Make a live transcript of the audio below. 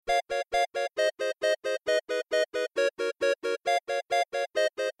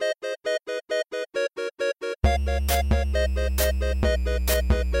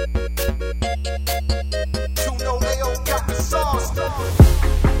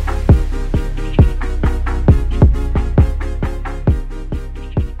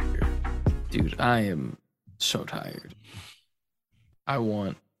I am so tired. I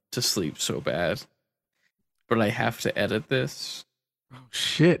want to sleep so bad, but I have to edit this Oh,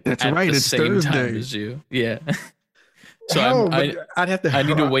 shit, that's at right. the It's same time Thursday. as you. Yeah. So Hell, but I'd have I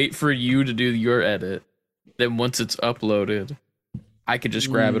need to to. wait for you to do your edit. Then once it's uploaded, I could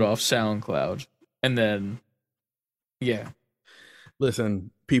just grab it Mm, off SoundCloud and then yeah. Listen,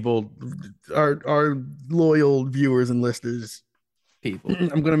 people, our loyal viewers and listeners. People.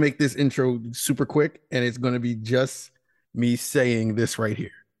 I'm gonna make this intro super quick, and it's gonna be just me saying this right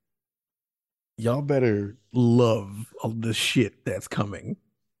here. Y'all better love all the shit that's coming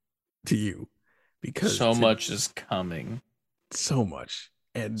to you because So much is coming. so much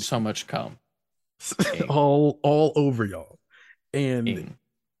and So much come. all over y'all. And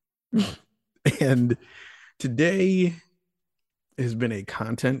and today has been a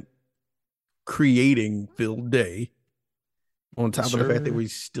content creating filled day, on top of the fact that we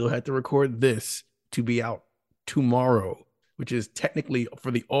still had to record this to be out tomorrow, which is technically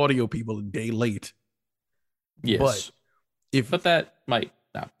for the audio people a day late. Yes. But that might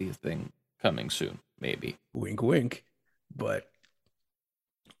not be a thing coming soon, maybe. Wink wink. But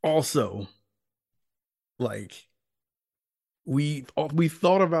also, like, we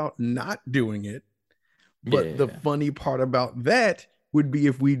thought about not doing it, but the funny part about that would be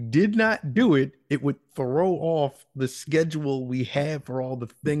if we did not do it, it would throw off the schedule we have for all the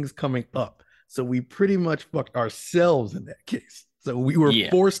things coming up. So we pretty much fucked ourselves in that case. So we were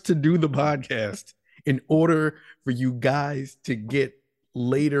forced to do the podcast in order for you guys to get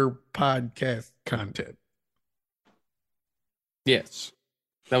later podcast content. Yes.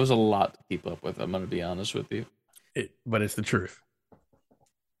 That was a lot to keep up with, I'm going to be honest with you. But it's the truth.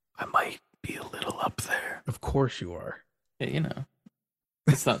 I might be a little up there. Of course you are. Yeah, you know.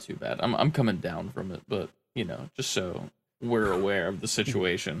 It's not too bad. I'm coming down from it, but, you know, just so we're aware of the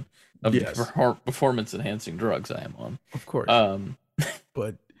situation of the performance-enhancing drugs I am on. Of course.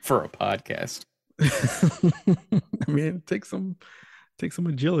 But for a podcast. I mean, take some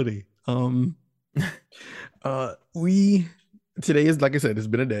agility. Today is, like I said, it's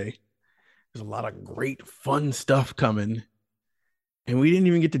been a day. There's a lot of great fun stuff coming, and we didn't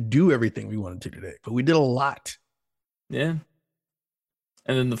even get to do everything we wanted to today, but we did a lot. Yeah.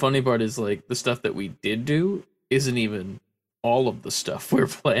 And then the funny part is, like, the stuff that we did do isn't even all of the stuff we're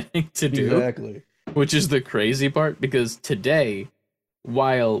planning to do. Exactly. Which is the crazy part, because today,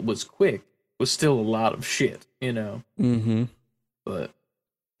 while it was quick, was still a lot of shit, you know? Mm-hmm. But,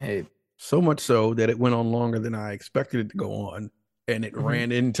 hey. So much so that it went on longer than I expected it to go on, and it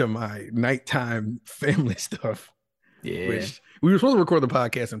ran into my nighttime family stuff. Yeah. Which we were supposed to record the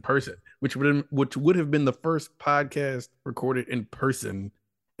podcast in person, which would have been the first podcast recorded in person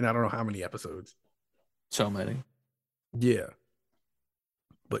in I don't know how many episodes. So many. Yeah.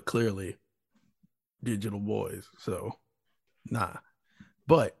 But clearly digital boys, so nah.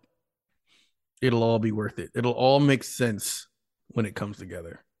 But it'll all be worth it. It'll all make sense when it comes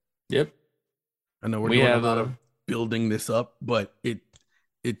together. Yep. I know we're doing a lot of building this up, but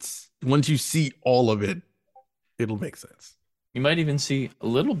it's once you see all of it, it'll make sense. You might even see a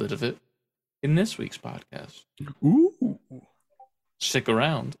little bit of it in this week's podcast. Ooh. Stick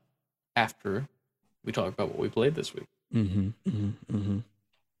around after we talk about what we played this week.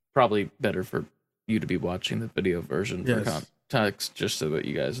 Probably better for you to be watching the video version for context, just so that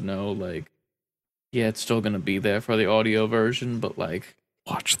you guys know, like, yeah, it's still gonna be there for the audio version, but like,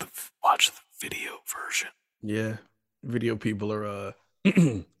 watch the video version. Yeah, video people are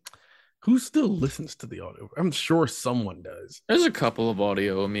who still listens to the audio? I'm sure someone does. There's a couple of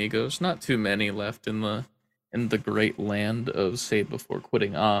audio amigos, not too many left in the great land of Say Before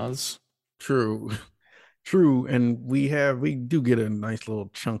Quitting Oz. True, and we do get a nice little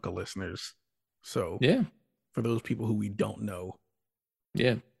chunk of listeners. So yeah, for those people who we don't know,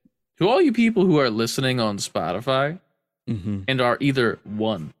 yeah, to all you people who are listening on Spotify and are either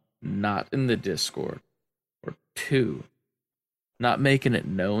 1, not in the Discord, or 2, not making it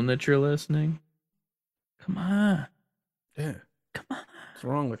known that you're listening. Come on. Yeah. Come on. What's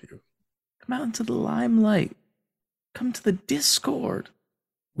wrong with you? Come out into the limelight. Come to the Discord.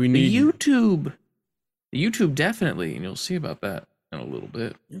 We need YouTube. The YouTube definitely, and you'll see about that in a little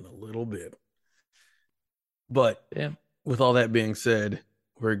bit. But yeah, with all that being said,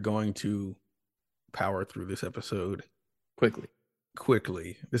 we're going to power through this episode quickly.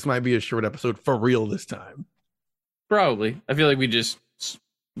 This might be a short episode for real this time. Probably. I feel like we just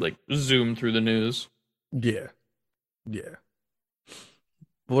like zoom through the news. Yeah.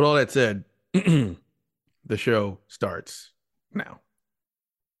 But with all that said, the show starts now.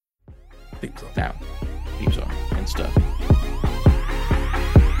 Theme song. Now. Theme song and stuff.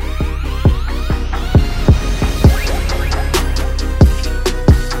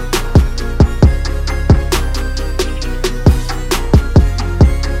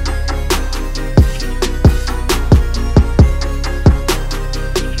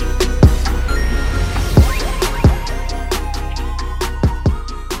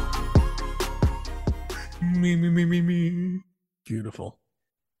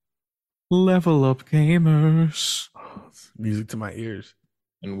 Level up, gamers. Oh, it's music to my ears.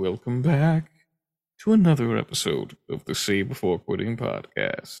 And welcome back to another episode of the Say Before Quitting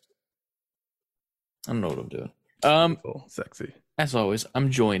podcast. I don't know what I'm doing. Beautiful, sexy. As always,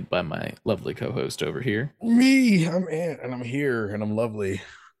 I'm joined by my lovely co-host over here. Me, I'm Ant, and I'm here, and I'm lovely.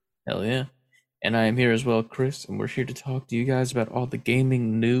 Hell yeah. And I am here as well, Chris, and we're here to talk to you guys about all the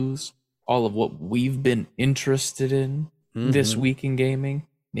gaming news, all of what we've been interested in this week in gaming.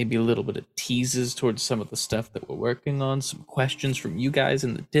 Maybe a little bit of teases towards some of the stuff that we're working on, some questions from you guys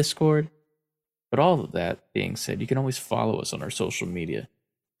in the Discord. But all of that being said, you can always follow us on our social media.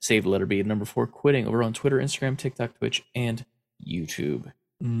 Save the letter B at number 4 quitting over on Twitter, Instagram, TikTok, Twitch, and YouTube.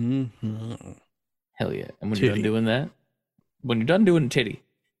 Hell yeah. And when you're done doing that, when you're done doing titty,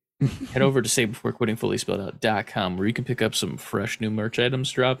 head over to savebeforequittingfullyspelledout.com where you can pick up some fresh new merch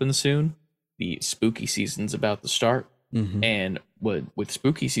items dropping soon. The spooky season's about to start. And with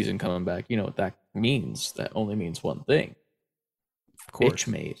spooky season coming back, you know what that means? That only means one thing. Of course. Bitch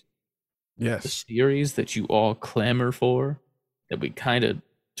Made. Yes. The series that you all clamor for, that we kind of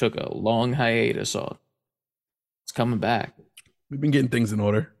took a long hiatus on. It's coming back. We've been getting things in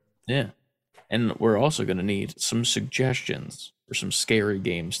order. Yeah. And we're also going to need some suggestions for some scary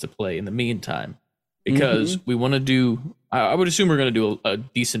games to play in the meantime. Because we want to do, I would assume we're going to do a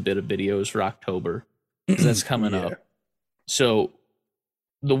decent bit of videos for October. Because that's coming up. So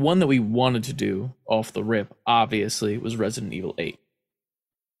the one that we wanted to do off the rip, obviously, was Resident Evil 8.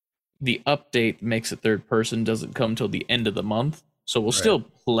 The update makes it third person doesn't come till the end of the month. So we'll still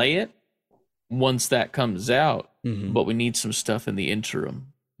play it once that comes out. But we need some stuff in the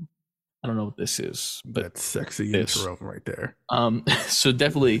interim. I don't know what this is, but that's sexy interim right there. So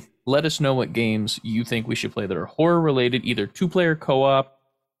definitely let us know what games you think we should play that are horror related, either 2-player co-op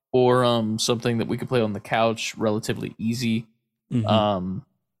or something that we could play on the couch, relatively easy.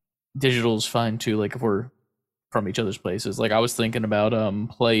 Digital's fine too, like if we're from each other's places. Like I was thinking about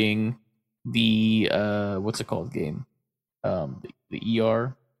playing the what's it called game? The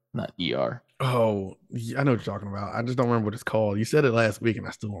ER, not ER. Oh, I know what you're talking about. I just don't remember what it's called. You said it last week and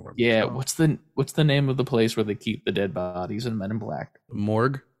I still don't remember. Yeah, what's the name of the place where they keep the dead bodies in Men in Black?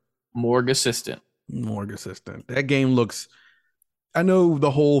 Morgue Assistant. That game looks, I know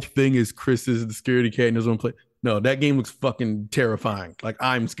the whole thing is Chris is the scaredy cat and doesn't want to play. No, that game looks fucking terrifying. Like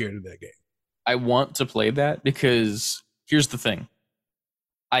I'm scared of that game. I want to play that because here's the thing.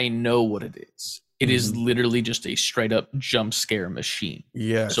 I know what it is. It is literally just a straight up jump scare machine.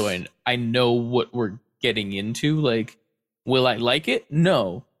 Yeah. So I know what we're getting into. Like, will I like it?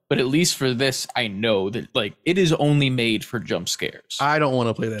 No. But at least for this, I know that like it is only made for jump scares. I don't want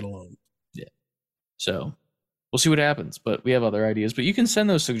to play that alone. Yeah. So we'll see what happens, but we have other ideas. But you can send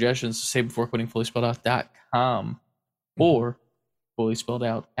those suggestions to savebeforequittingfullyspelledout.com or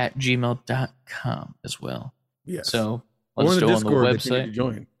fullyspelledout@gmail.com as well. Yes. So let's go on the website. You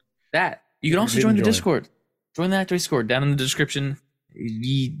join. That. You can also join the Discord. Join that Discord down in the description.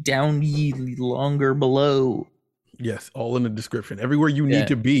 Down longer below. Yes, all in the description. Everywhere you need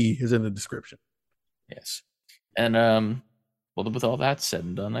to be is in the description. Yes. And well, with all that said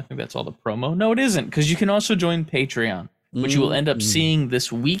and done, I think that's all the promo. No, it isn't, because you can also join Patreon, which you will end up seeing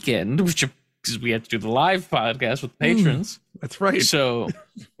this weekend, because we have to do the live podcast with patrons. That's right. So,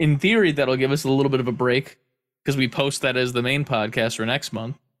 in theory, that'll give us a little bit of a break, because we post that as the main podcast for next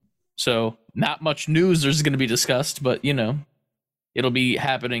month. So, not much news there's going to be discussed, but, you know, it'll be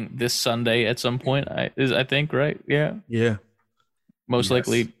happening this Sunday at some point, I think, right? Yeah. Yeah. Most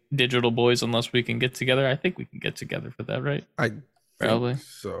likely Digital Boys, unless we can get together. I think we can get together for that, right? I probably think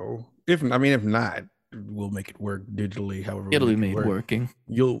so. If not, we'll make it work digitally. However, it'll be made working.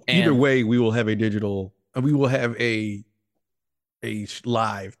 Either way, we will have a digital. We will have a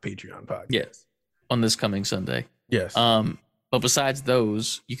live Patreon podcast. Yes, on this coming Sunday. Yes. But besides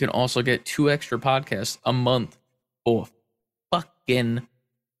those, you can also get 2 extra podcasts a month for fucking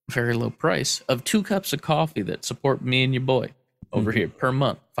very low price of 2 cups of coffee that support me and your boy over here per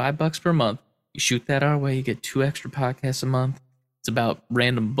month. $5 per month. You shoot that our way, you get 2 extra podcasts a month. It's about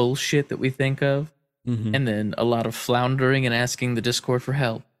random bullshit that we think of. And then a lot of floundering and asking the Discord for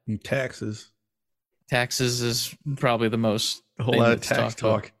help. And taxes. Taxes is probably the most. A whole lot of tax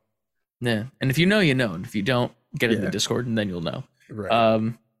talk. Yeah. And if you know, you know. And if you don't, get in the Discord and then you'll know.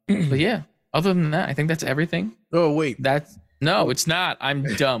 Right. But yeah, other than that, I think that's everything. Oh, wait. No, it's not. I'm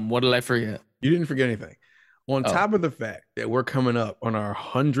dumb. What did I forget? You didn't forget anything. On top of the fact that we're coming up on our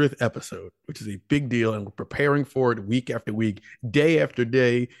 100th episode, which is a big deal, and we're preparing for it week after week, day after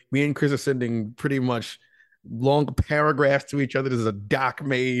day. Me and Chris are sending pretty much long paragraphs to each other. There's a doc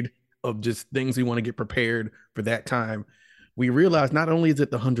made of just things we want to get prepared for that time. we realized not only is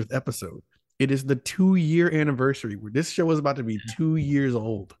it the 100th episode, it is the 2-year anniversary where this show is about to be 2 years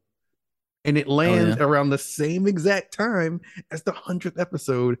old. And it lands around the same exact time as the 100th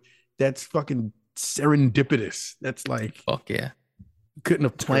episode. That's fucking serendipitous. That's like, fuck yeah. Couldn't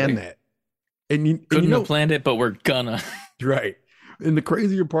have planned that. And you couldn't have planned it, but we're gonna. Right. And the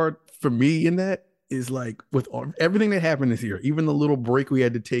crazier part for me in that is like with everything that happened this year, even the little break we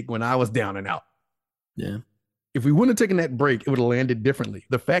had to take when I was down and out. Yeah. If we wouldn't have taken that break, it would have landed differently.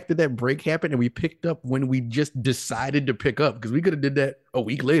 The fact that that break happened and we picked up when we just decided to pick up, because we could have did that a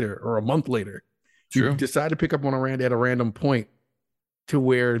week later or a month later. True. We decided to pick up on at a random point to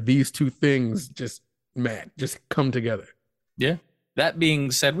where these two things just come together. Yeah. That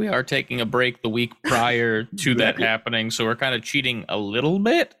being said, we are taking a break the week prior to that happening, so we're kind of cheating a little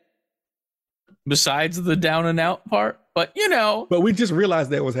bit besides the down and out part, but But we just realized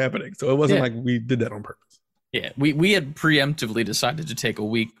that was happening, so it wasn't like we did that on purpose. Yeah, we had preemptively decided to take a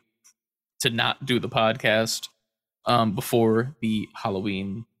week to not do the podcast before the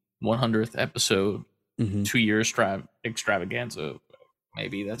Halloween 100th episode, 2 year extravaganza.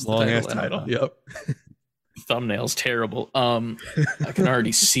 Maybe that's the long ass title. Yep. Thumbnail's terrible. I can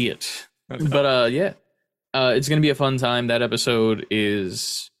already see it. But it's gonna be a fun time. That episode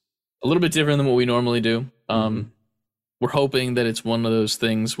is a little bit different than what we normally do. We're hoping that it's one of those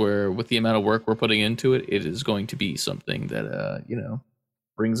things where, with the amount of work we're putting into it, it is going to be something that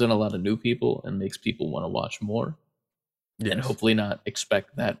brings in a lot of new people and makes people want to watch more. Yes. And hopefully not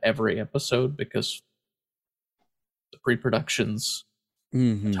expect that every episode, because the pre-production's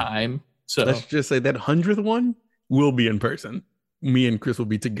time. So let's just say that 100th one will be in person. Me and Chris will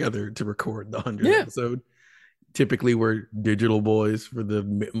be together to record the 100th episode. Typically, we're digital boys for the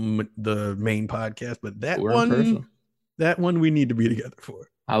main podcast, but that one we need to be together for.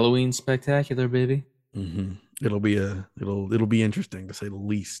 Halloween spectacular, baby. It'll be interesting, to say the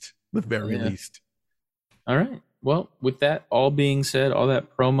least, the very least. All right. Well, with that all being said, all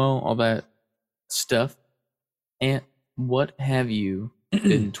that promo, all that stuff, and what have you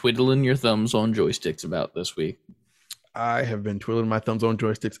been twiddling your thumbs on joysticks about this week? I have been twiddling my thumbs on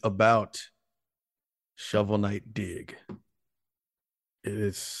joysticks about Shovel Knight Dig. It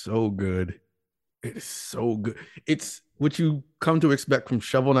is so good. It is so good. It's what you come to expect from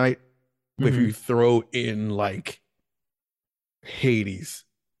Shovel Knight if you throw in like Hades.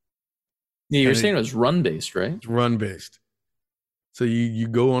 Yeah, you were saying it was run based, right? It's run based. So you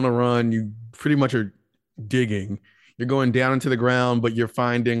go on a run, you pretty much are digging. You're going down into the ground, but you're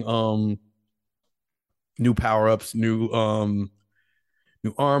finding new power-ups, new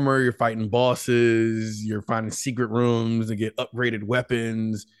armor, you're fighting bosses, you're finding secret rooms to get upgraded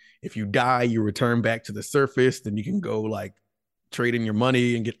weapons. If you die, you return back to the surface, then you can go like trade in your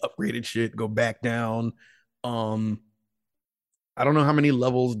money and get upgraded shit, go back down. I don't know how many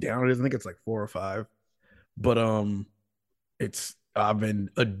levels down it is. I think it's like 4 or 5. But I've been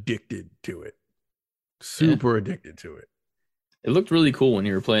addicted to it. Super addicted to it. It looked really cool when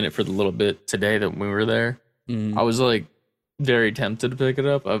you were playing it for the little bit today that we were there. I was like very tempted to pick it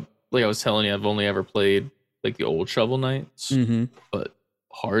up. Like I was telling you, I've only ever played like the old Shovel Knights, but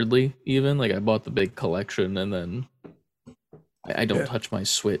hardly even. Like I bought the big collection, and then I don't touch my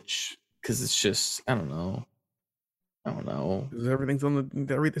Switch because it's just I don't know. Everything's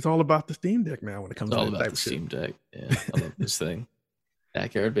it's all about the Steam Deck now when it comes to that type of Steam Deck. Yeah, I love this thing.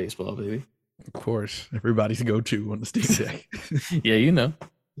 Backyard baseball, baby. Of course, everybody's go-to on the Steam Deck. Yeah,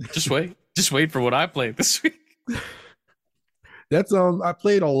 Just wait for what I played this week. That's I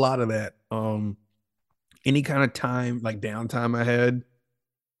played a lot of that. Any kind of time, like downtime I had,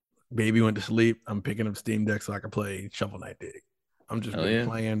 baby went to sleep, I'm picking up Steam Deck so I can play Shovel Knight Dig. I'm just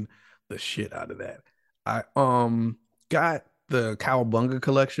playing the shit out of that. I got the Cowabunga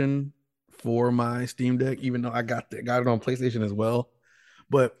collection for my Steam Deck, even though I got it on PlayStation as well.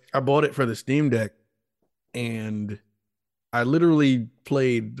 But I bought it for the Steam Deck, and I literally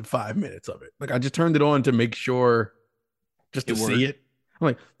played 5 minutes of it. Like I just turned it on to make sure, just to see it. I'm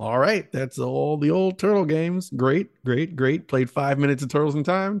like, all right, that's all the old Turtle games. Great. Played 5 minutes of Turtles in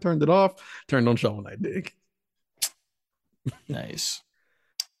Time, turned it off, turned on Shovel Knight Dig. Nice.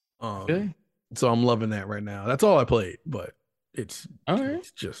 Okay. So I'm loving that right now. That's all I played, but it's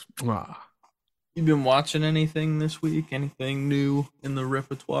just You been watching anything this week? Anything new in the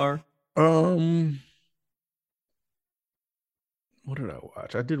repertoire? What did I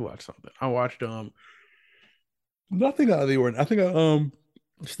watch? I did watch something. I watched nothing out of the ordinary. I think I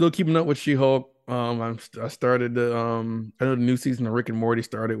still keeping up with She-Hulk. I started the I know the new season of Rick and Morty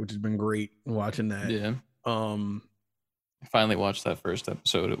started, which has been great watching that. Yeah. I finally watched that first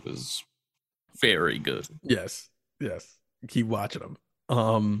episode. It was very good. Yes. keep watching them.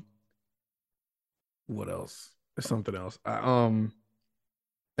 What else? There's something else.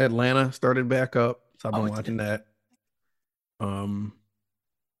 Atlanta started back up, so I've been watching that. I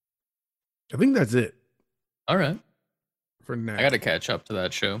think that's it. All right. For now, I got to catch up to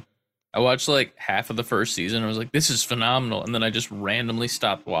that show. I watched like half of the first season. I was like, this is phenomenal. And then I just randomly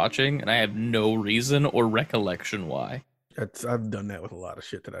stopped watching, and I have no reason or recollection why. I've done that with a lot of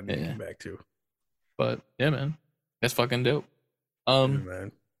shit that I need to get back to. But yeah, man, that's fucking dope.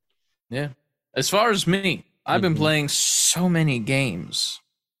 Man. Yeah. As far as me, I've been playing so many games.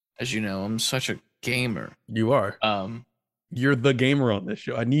 As you know, I'm such a gamer. You are. You're the gamer on this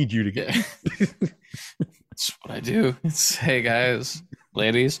show. I need you to get. That's what I do. It's, hey guys,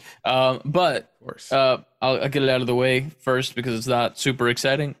 ladies. But I'll get it out of the way first because it's not super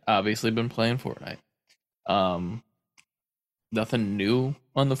exciting. Obviously, been playing Fortnite. Nothing new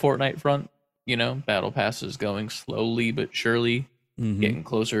on the Fortnite front. You know, Battle Pass is going slowly but surely, getting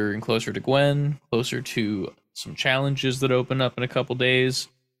closer and closer to Gwen, closer to some challenges that open up in a couple days.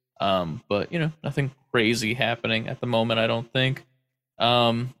 But you know, nothing crazy happening at the moment, I don't think.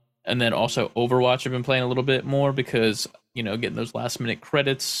 And then also Overwatch I've been playing a little bit more because, you know, getting those last minute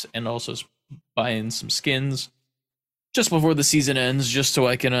credits and also buying some skins just before the season ends, just so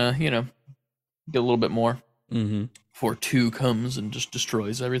I can, you know, get a little bit more before 2 comes and just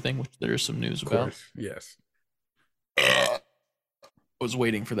destroys everything, which there's some news about. Yes. I was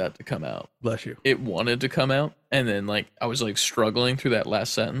waiting for that to come out. Bless you. It wanted to come out, and then like I was like struggling through that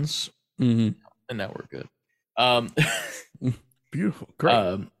last sentence, and now we're good. Beautiful.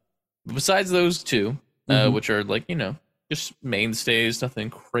 Great. Besides those 2, which are like, you know, just mainstays, nothing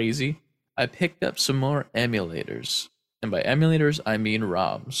crazy, I picked up some more emulators. And by emulators, I mean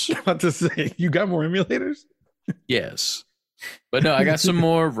ROMs. I'm about to say, you got more emulators? Yes. But no, I got some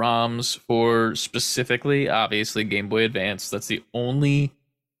more ROMs for specifically, obviously, Game Boy Advance. That's the only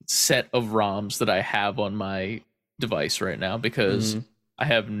set of ROMs that I have on my device right now because I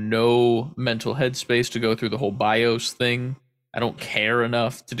have no mental headspace to go through the whole BIOS thing. I don't care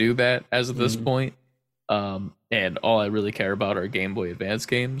enough to do that as of this point. And all I really care about are Game Boy Advance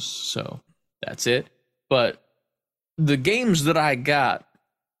games. So that's it. But the games that I got,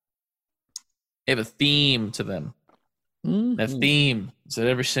 they have a theme to them. That theme is that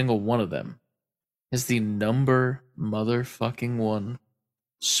every single one of them is the number motherfucking 1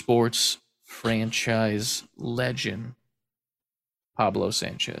 sports franchise legend, Pablo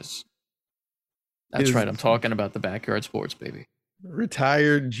Sanchez. That's right. I'm talking about the Backyard Sports, baby.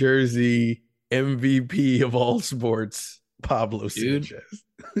 Retired jersey MVP of all sports, Pablo Sanchez.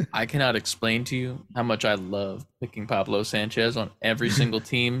 I cannot explain to you how much I love picking Pablo Sanchez on every single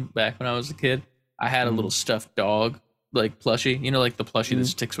team back when I was a kid. I had a little stuffed dog, like plushie, you know, like the plushie that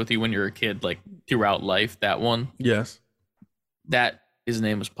sticks with you when you're a kid, like throughout life, that one. Yes. His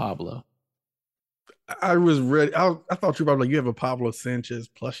name was Pablo. I was ready. I thought you were like, you have a Pablo Sanchez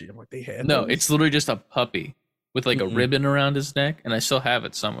plushie. I'm like, they had no. Those? It's literally just a puppy with like a ribbon around his neck, and I still have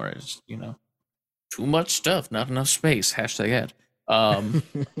it somewhere. It's, you know, too much stuff, not enough space. #ad.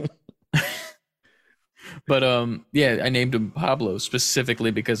 But yeah, I named him Pablo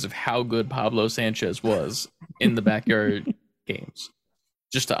specifically because of how good Pablo Sanchez was in the Backyard games,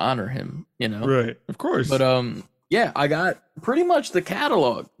 just to honor him. You know, right? Of course. But yeah, I got pretty much the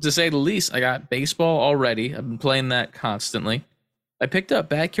catalog, to say the least. I got baseball already. I've been playing that constantly. I picked up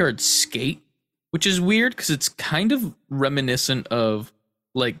Backyard Skate, which is weird because it's kind of reminiscent of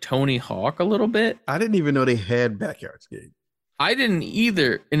like Tony Hawk a little bit. I didn't even know they had Backyard Skate. I didn't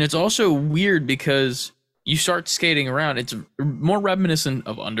either. And it's also weird because you start skating around. It's more reminiscent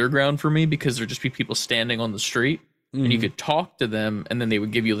of Underground for me because there'd just be people standing on the street and you could talk to them and then they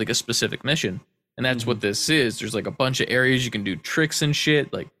would give you like a specific mission. And that's what this is. There's like a bunch of areas you can do tricks and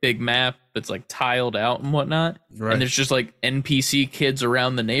shit, like big map that's like tiled out and whatnot. Right. And there's just like NPC kids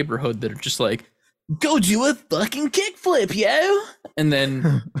around the neighborhood that are just like, go do a fucking kickflip, yo. And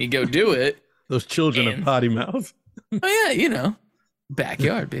then you go do it. Those children of potty mouths. Oh yeah, you know,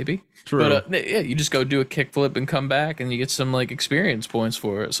 backyard, baby. True. But yeah, you just go do a kickflip and come back and you get some like experience points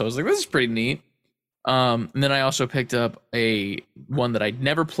for it. So I was like, this is pretty neat. And then I also picked up one that I'd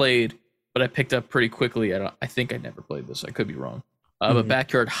never played, but I picked up pretty quickly. I think I never played this. I could be wrong. But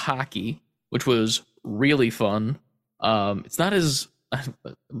Backyard Hockey, which was really fun. It's not as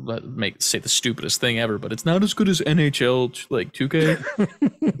say the stupidest thing ever, but it's not as good as NHL like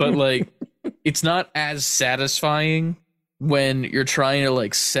 2K. But like, it's not as satisfying when you're trying to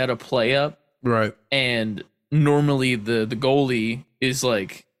like set a play up, right? And normally the goalie is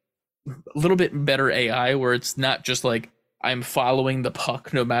like a little bit better AI, where it's not just like I'm following the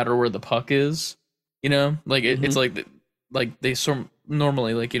puck no matter where the puck is, you know, like it's like like they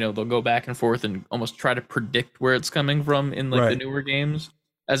normally, like, you know, they'll go back and forth and almost try to predict where it's coming from in like the newer games,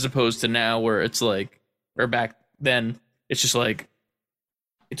 as opposed to now where it's like, or back then it's just like,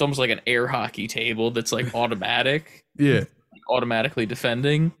 it's almost like an air hockey table that's like automatic. Yeah. Automatically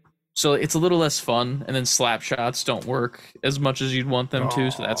defending. So it's a little less fun, and then slap shots don't work as much as you'd want them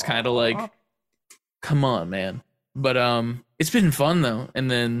to. So that's kind of like, come on, man. But it's been fun though.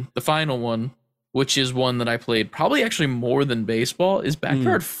 And then the final one, which is one that I played probably actually more than baseball, is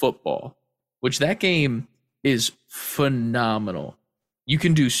Backyard Football, which that game is phenomenal. You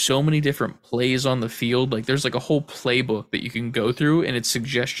can do so many different plays on the field. Like there's like a whole playbook that you can go through, and it's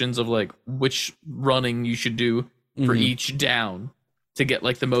suggestions of like which running you should do for each down to get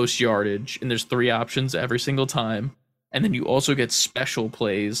like the most yardage. And there's 3 options every single time. And then you also get special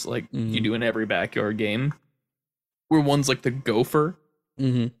plays like you do in every backyard game, where one's like the gopher,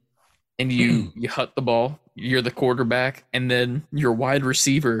 and you hut the ball, you're the quarterback, and then your wide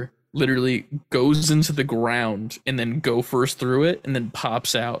receiver literally goes into the ground and then gophers through it and then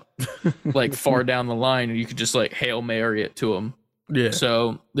pops out like far down the line, and you could just like Hail Mary it to him. Yeah.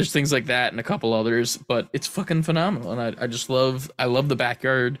 So there's things like that and a couple others, but it's fucking phenomenal. And I love the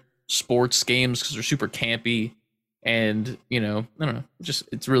backyard sports games because they're super campy, and you know, I don't know, just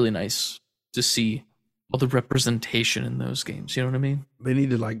it's really nice to see all the representation in those games. You know what I mean? They need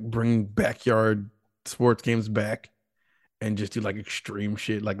to like bring backyard sports games back and just do like extreme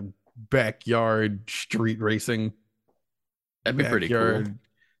shit, like backyard street racing. That'd be pretty cool.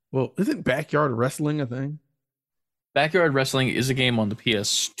 Well, isn't backyard wrestling a thing? Backyard wrestling is a game on the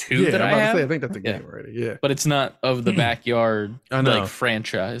PS2 that I have. I think that's a game already. Yeah, but it's not of the backyard like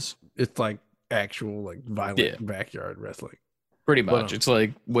franchise. It's like actual like violent backyard wrestling. Pretty much, it's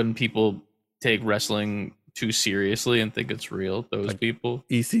like when people take wrestling too seriously and think it's real. Those like people.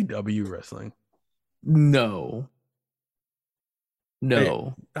 ECW wrestling. No.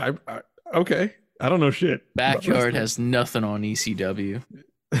 Hey, okay. I don't know shit. Backyard has nothing on ECW.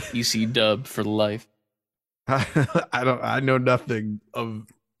 EC-dub for life. I know nothing of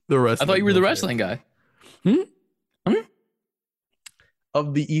the wrestling. I thought you were the wrestling guy.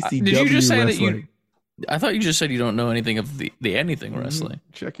 Of the ECW Did you just say wrestling. that you... I thought you just said you don't know anything of the anything wrestling.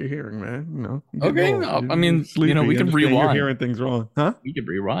 Check your hearing, man. You know. Okay. I mean, you know, we can rewind. You're hearing things wrong, huh? We can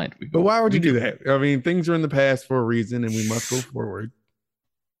rewind. But why would you do that? I mean, things are in the past for a reason, and we must go forward.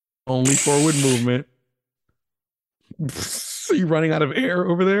 Only forward movement. Are you running out of air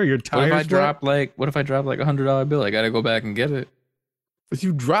over there? You're tired. What if I drop like $100 bill? I gotta go back and get it. But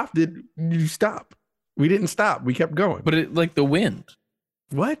you dropped it. You stop. We didn't stop. We kept going. But it like the wind.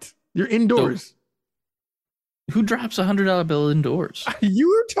 What? You're indoors. Who drops $100 bill indoors? You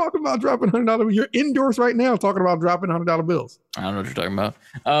were talking about dropping $100. You're indoors right now talking about dropping $100 bills. I don't know what you're talking about.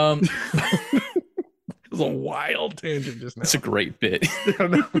 It was a wild tangent just now. It's a great bit.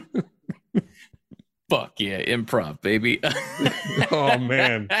 Fuck yeah, improv, baby. Oh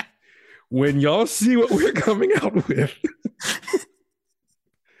man. When y'all see what we're coming out with.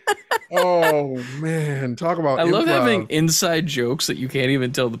 Oh man, talk about I love having inside jokes that you can't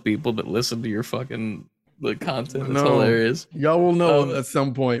even tell the people that listen to your fucking the content. It's hilarious. Y'all will know at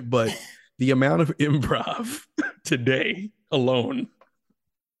some point, but the amount of improv today alone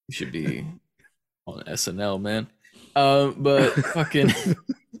should be on SNL, man. But fucking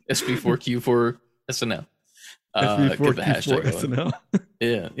SB4Q4 SNL. SB4Q4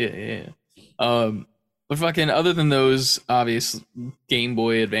 SNL. Yeah. But fucking other than those obvious Game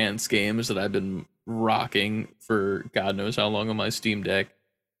Boy Advance games that I've been rocking for God knows how long on my Steam Deck,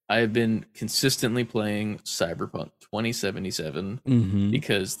 I have been consistently playing Cyberpunk 2077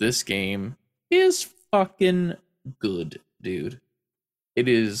 because this game is fucking good, dude. It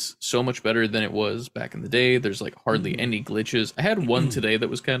is so much better than it was back in the day. There's like hardly any glitches. I had one today that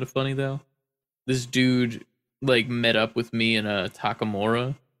was kind of funny though. This dude like met up with me in a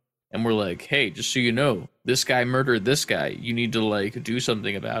Takamura, and we're like, hey, just so you know, this guy murdered this guy. You need to like do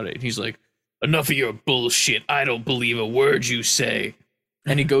something about it. And he's like, enough of your bullshit. I don't believe a word you say.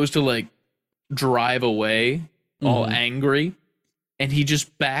 And he goes to like drive away all angry, and he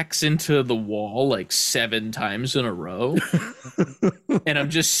just backs into the wall like 7 times in a row. And I'm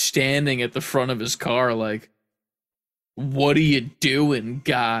just standing at the front of his car like, what are you doing,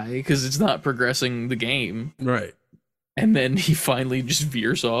 guy? Because it's not progressing the game. Right. And then he finally just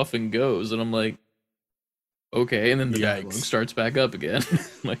veers off and goes. And I'm like, okay. And then the dialogue starts back up again.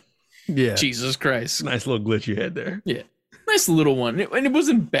 Like, yeah, Jesus Christ. Nice little glitch you had there. Yeah. Nice little one. And it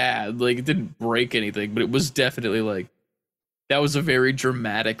wasn't bad. Like, it didn't break anything, but it was definitely like, that was a very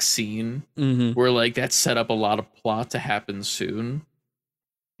dramatic scene where like that set up a lot of plot to happen soon.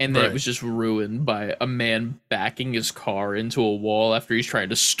 And then it was just ruined by a man backing his car into a wall after he's trying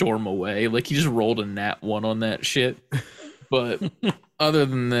to storm away. Like, he just rolled a nat 1 on that shit. But other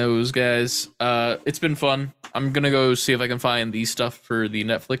than those guys, it's been fun. I'm going to go see if I can find the stuff for the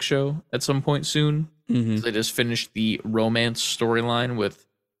Netflix show at some point soon. Mm-hmm. I just finished the romance storyline with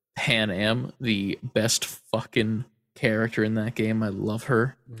Panam, the best fucking character in that game. I love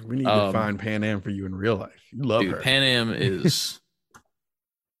her. We need to find Panam for you in real life. You love her. Panam is...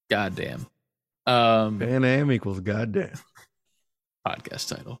 goddamn. Panam equals goddamn. Podcast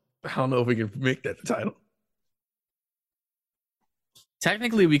title. I don't know if we can make that the title.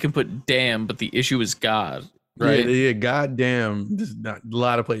 Technically, we can put damn, but the issue is God, right? Yeah, goddamn. This is not a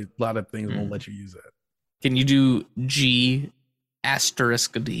lot of things won't let you use that. Can you do G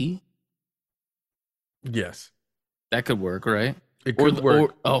asterisk D? Yes. That could work, right? It could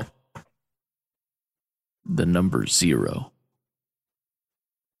work. The number 0.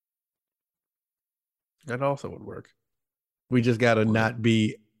 That also would work. We just got to not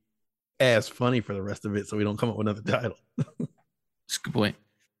be as funny for the rest of it so we don't come up with another title. That's a good point.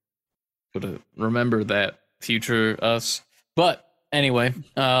 But remember that, future us. But anyway,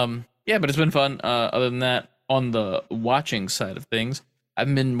 but it's been fun. Other than that, on the watching side of things, I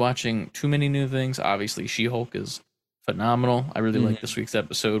haven't been watching too many new things. Obviously, She-Hulk is phenomenal. I really like this week's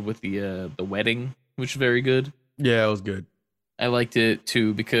episode with the wedding, which is very good. Yeah, it was good. I liked it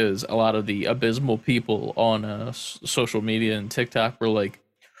too because a lot of the abysmal people on social media and TikTok were like,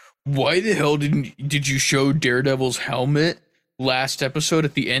 "Why the hell did you show Daredevil's helmet last episode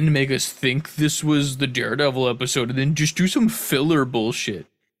at the end to make us think this was the Daredevil episode, and then just do some filler bullshit?"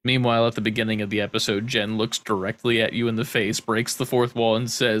 Meanwhile, at the beginning of the episode, Jen looks directly at you in the face, breaks the fourth wall, and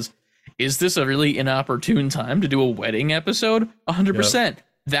says, "Is this a really inopportune time to do a wedding episode?" 100%. Yep.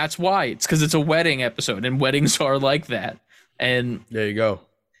 That's why. It's because it's a wedding episode, and weddings are like that. And there you go.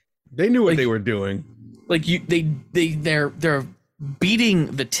 They knew what they were doing. Like they're beating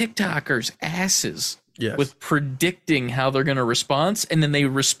the TikTokers' asses with predicting how they're going to respond, and then they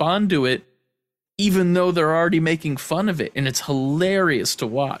respond to it even though they're already making fun of it, and it's hilarious to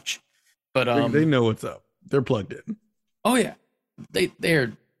watch. But they know what's up. They're plugged in. Oh yeah,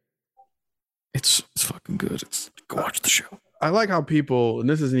 they're. It's fucking good. Go watch the show. I like how people, and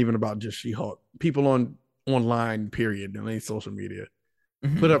this isn't even about just She-Hulk, people online, period, on any social media,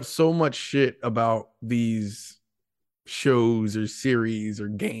 put up so much shit about these shows or series or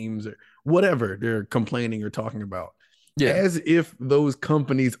games or whatever they're complaining or talking about. Yeah. As if those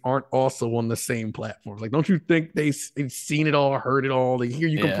companies aren't also on the same platforms. Like, don't you think they've seen it all, heard it all? They hear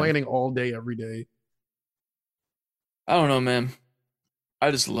you complaining all day, every day. I don't know, man.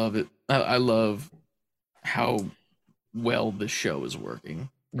 I just love it. I love how well the show is working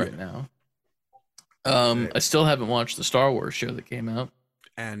right now. I still haven't watched the Star Wars show that came out.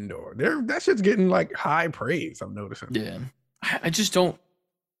 Andor. That shit's getting like high praise, I'm noticing. Yeah. I just don't.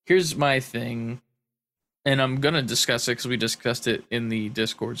 Here's my thing, and I'm going to discuss it because we discussed it in the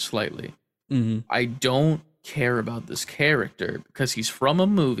Discord slightly. I don't care about this character because he's from a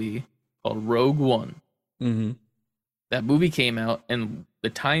movie called Rogue One. That movie came out, and the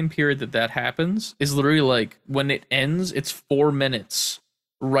time period that happens is literally like when it ends, it's 4 minutes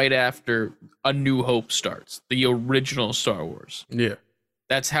right after A New Hope starts, the original Star Wars. Yeah.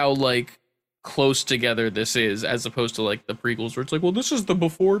 That's how like close together this is, as opposed to like the prequels where it's like, well, this is the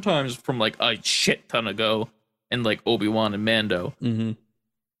before times from like a shit ton ago, and like Obi-Wan and Mando.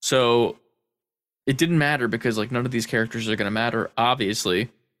 So it didn't matter because like none of these characters are going to matter, obviously,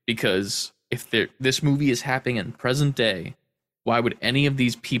 because if this movie is happening in present day, why would any of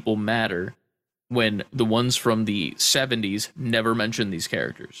these people matter when the ones from the 70s never mention these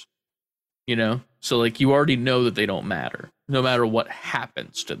characters? You know? So like you already know that they don't matter, no matter what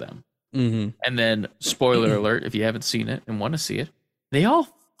happens to them. And then, spoiler alert, if you haven't seen it and want to see it, they all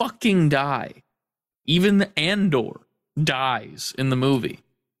fucking die. Even the Andor dies in the movie.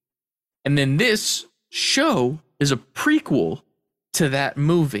 And then this show is a prequel to that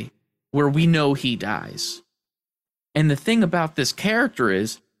movie where we know he dies. And the thing about this character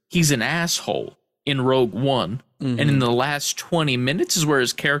is he's an asshole in Rogue One. And in the last 20 minutes is where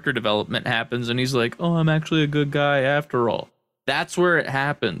his character development happens. And he's like, oh, I'm actually a good guy after all. That's where it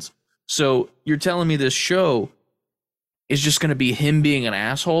happens. So you're telling me this show is just going to be him being an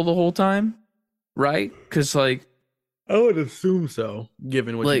asshole the whole time? Right? Because like, I would assume so,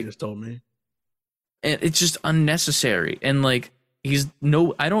 given what you just told me. And it's just unnecessary. And like,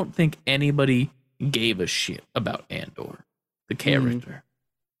 I don't think anybody gave a shit about Andor, the character,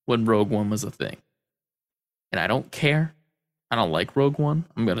 when Rogue One was a thing. And I don't care. I don't like Rogue One.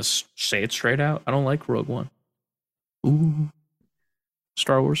 I'm going to say it straight out. I don't like Rogue One. Ooh.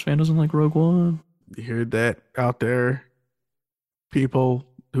 Star Wars fan doesn't like Rogue One. You heard that out there, people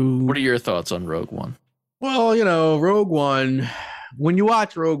who... What are your thoughts on Rogue One? Well, Rogue One, when you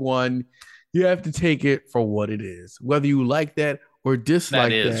watch Rogue One, you have to take it for what it is. Whether you like that or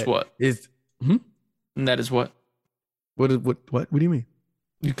dislike that. That is what? And that is what? What do you mean?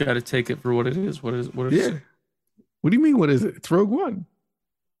 You got to take it for what it is. What is it? Yeah. What do you mean, what is it? It's Rogue One.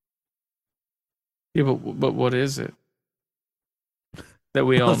 Yeah, but what is it? That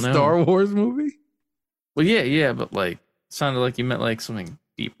we all know. Star Wars movie? Well, yeah, but like, it sounded like you meant like something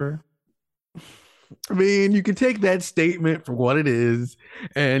deeper. I mean, you can take that statement for what it is,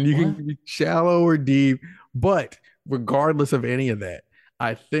 and you can be shallow or deep, but regardless of any of that,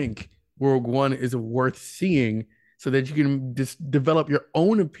 I think Rogue One is worth seeing so that you can just develop your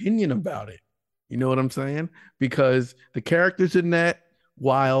own opinion about it. You know what I'm saying? Because the characters in that,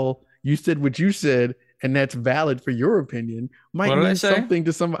 while you said what you said, and that's valid for your opinion, might mean something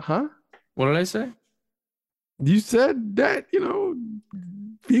to somebody. Huh? What did I say? You said that,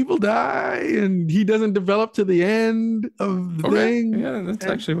 people die and he doesn't develop to the end of the thing. Yeah, that's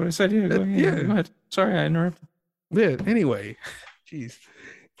actually what I said. Yeah, go ahead. Sorry, I interrupted. Yeah, anyway. Jeez.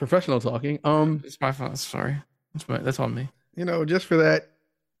 Professional talking. It's my fault. Sorry. That's on me. Just for that,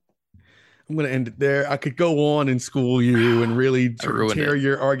 I'm going to end it there. I could go on and school you and really tear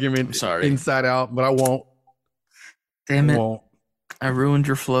your argument inside out, but I won't. Damn it. I ruined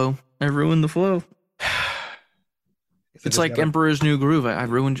your flow. I ruined the flow. It's like Emperor's New Groove. I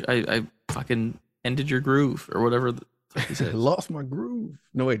ruined. I fucking ended your groove or whatever. Lost my groove.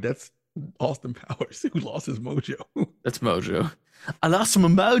 No, wait, that's Austin Powers who lost his mojo. That's Mojo. I lost my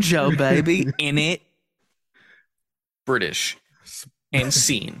mojo, baby. In it. British. And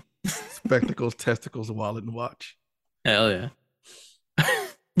scene. Spectacles, testicles, wallet, and watch. Hell yeah.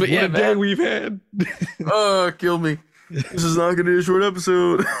 But what a day we've had. Oh, kill me. This is not going to be a short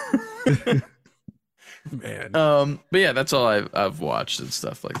episode. Man. But yeah, that's all I've watched and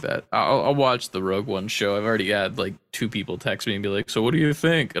stuff like that. I'll watch the Rogue One show. I've already had like 2 people text me and be like, "So what do you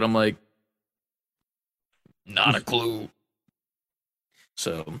think?" And I'm like, not a clue.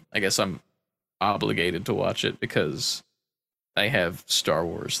 So I guess I'm obligated to watch it because I have Star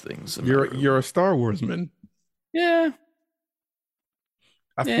Wars things. You're a Star Wars man. Yeah.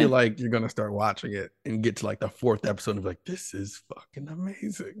 I feel like you're gonna start watching it and get to like the 4th episode and be like, "This is fucking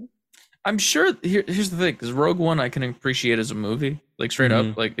amazing." I'm sure. Here's the thing: because Rogue One, I can appreciate as a movie, like straight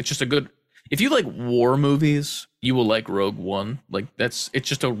up, like it's just a good. If you like war movies, you will like Rogue One. Like it's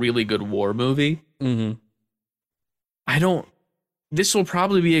just a really good war movie. Mm-hmm. This will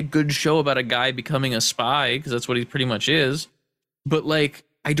probably be a good show about a guy becoming a spy because that's what he pretty much is. But like,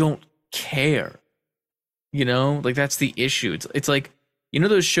 I don't care. Like that's the issue. It's like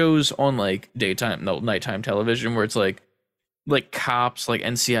those shows on like nighttime television where it's like cops, like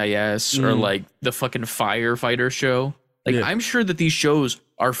NCIS or like the fucking firefighter show. Like I'm sure that these shows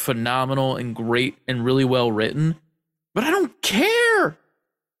are phenomenal and great and really well written, but I don't care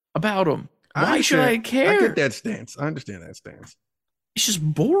about them. Why should I care? I get that stance. I understand that stance. It's just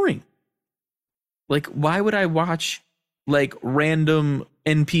boring. Like, why would I watch like random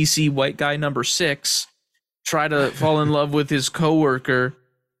NPC white guy number 6 try to fall in love with his coworker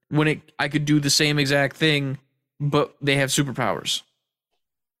when I could do the same exact thing, but they have superpowers?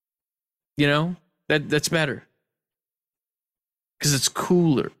 That's better because it's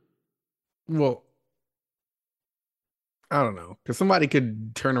cooler. Well, I don't know, because somebody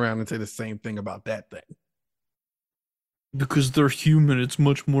could turn around and say the same thing about that thing. Because they're human, it's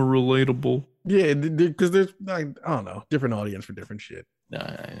much more relatable. Yeah, because there's I don't know, different audience for different shit.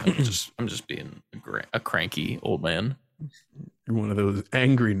 I'm just being a cranky old man. You're one of those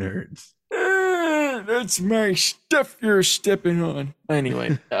angry nerds. That's my stuff you're stepping on.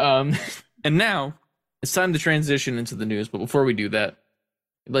 Anyway, and now it's time to transition into the news. But before we do that,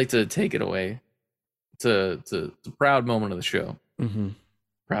 I'd like to take it away. It's a proud moment of the show. Mm-hmm.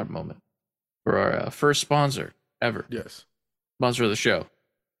 Proud moment for our first sponsor ever. Yes. Sponsor of the show.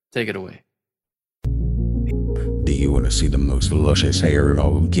 Take it away. Do you want to see the most luscious hair in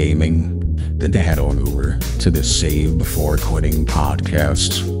all of gaming? Then head on over to the Save Before Quitting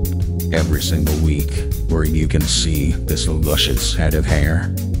podcast every single week, where you can see this luscious head of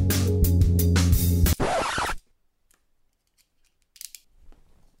hair.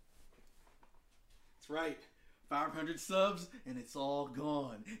 That's right. 500 subs and it's all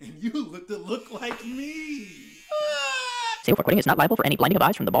gone. And you look like me. Save Before Quitting is not liable for any blinding of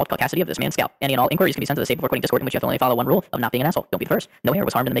eyes from the bald caucasity of this man's scalp. Any and all inquiries can be sent to the Save Before Quitting Discord, in which you have to only follow one rule of not being an asshole. Don't be the first. No hair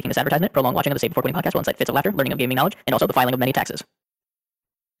was harmed in the making of this advertisement. Prolonged watching of the Save Before Quitting podcast will incite fits of laughter, learning of gaming knowledge, and also the filing of many taxes.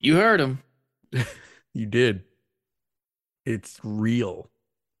 You heard him. You did. It's real.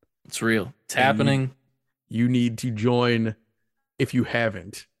 It's real. It's happening. You need to join if you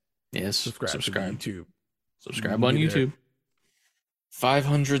haven't. Yes, subscribe to YouTube. Subscribe on YouTube.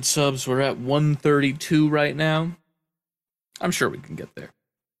 500 subs. We're at 132 right now. I'm sure we can get there.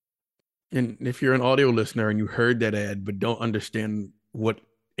 And if you're an audio listener and you heard that ad but don't understand what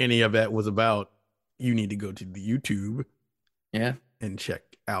any of that was about, you need to go to the YouTube. Yeah. And check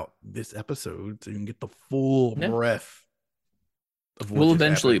out this episode so you can get the full breadth of what we'll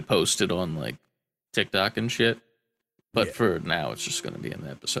eventually post it on like TikTok and shit. But for now, it's just going to be in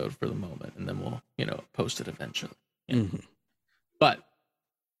the episode for the moment. And then we'll, post it eventually. Yeah. Mm-hmm. But,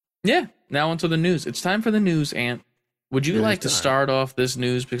 yeah, now onto the news. It's time for the news, Ant. Would you like to start off this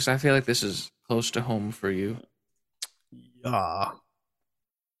news? Because I feel like this is close to home for you. The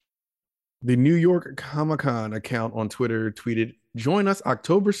New York Comic-Con account on Twitter tweeted, "Join us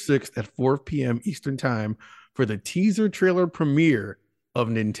October 6th at 4 p.m. Eastern Time for the teaser trailer premiere of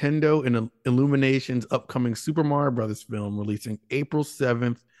Nintendo and Illumination's upcoming Super Mario Brothers film releasing April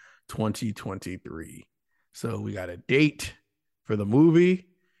 7th, 2023. So we got a date for the movie,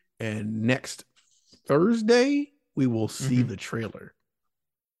 and next Thursday we will see the trailer.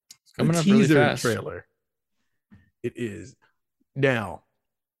 It's coming up really fast. Trailer. It is. Now,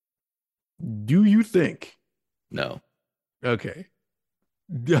 do you think? No. Okay.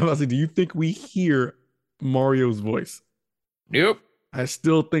 I'm about to say, do you think we hear Mario's voice? Nope. I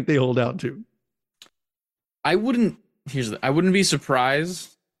still think they hold out too. I wouldn't be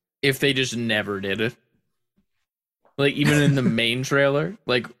surprised if they just never did it. Like, even in the main trailer,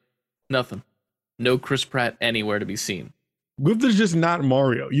 like, nothing. No Chris Pratt anywhere to be seen. What if there's just not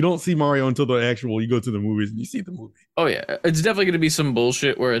Mario? You don't see Mario until you go to the movies and you see the movie. Oh, yeah. It's definitely going to be some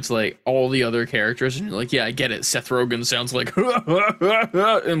bullshit where it's like all the other characters and you're like, yeah, I get it. Seth Rogen sounds like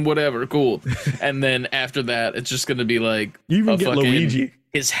and whatever. Cool. And then after that, it's just going to be like you even get Luigi.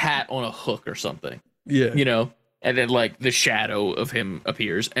 His hat on a hook or something. Yeah. And then like the shadow of him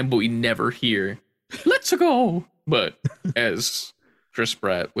appears but we never hear "Let's go" but as Chris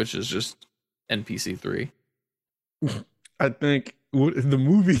Pratt, which is just NPC 3. I think the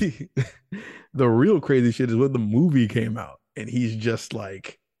movie, the real crazy shit is when the movie came out and he's just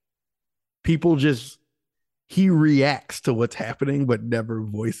like, he reacts to what's happening, but never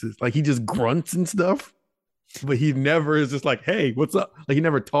voices. Like he just grunts and stuff, but he never is just like, "Hey, what's up?" Like he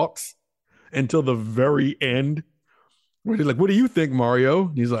never talks until the very end where he's like, "What do you think, Mario?"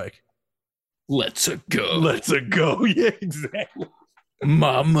 And he's like, "Let's go. Let's go." Yeah, exactly.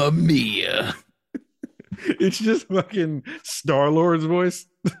 Mamma mia. It's just fucking Star-Lord's voice.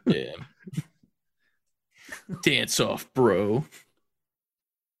 Yeah. Dance off, bro.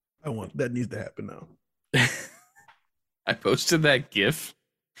 That needs to happen now. I posted that GIF.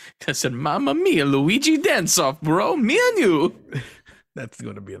 I said, "Mamma mia, Luigi, dance off, bro. Me and you." That's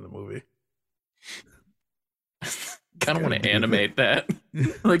going to be in the movie. Kind of want to animate that.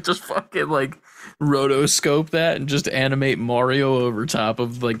 Like, just fucking, like, rotoscope that and just animate Mario over top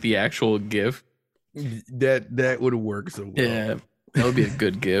of, like, the actual GIF. That would work so well. Yeah, that would be a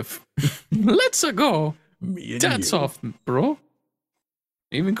good GIF. Let's go. Dance off, bro.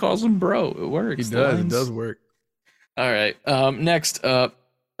 He even calls him bro. It works. He does. It does work. All right. Next up,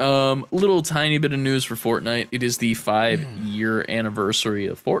 little tiny bit of news for Fortnite. It is the 5-year anniversary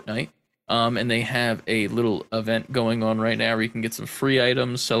of Fortnite. And they have a little event going on right now where you can get some free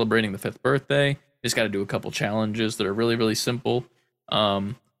items celebrating the 5th birthday. You just got to do a couple challenges that are really, really simple.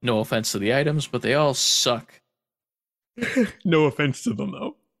 No offense to the items, but they all suck. No offense to them,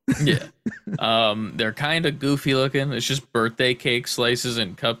 though. Yeah. They're kind of goofy looking. It's just birthday cake slices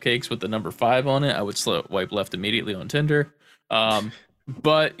and cupcakes with the number 5 on it. I would swipe left immediately on Tinder.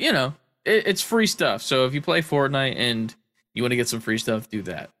 But, it's free stuff. So if you play Fortnite and you want to get some free stuff, do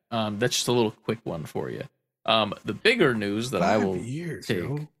that. That's just a little quick one for you. The bigger news that I will take.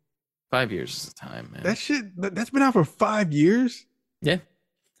 Yo. 5 years is the time, man. That's been out for 5 years? Yeah.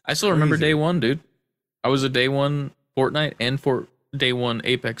 I still remember day one, dude. I was a day one Fortnite and day one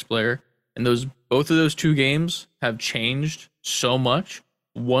Apex player. And both of those 2 games have changed so much.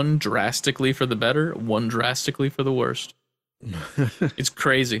 One drastically for the better, one drastically for the worst. It's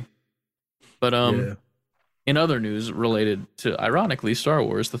crazy. But in other news related to, ironically, Star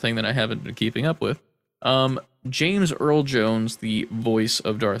Wars, the thing that I haven't been keeping up with, James Earl Jones, the voice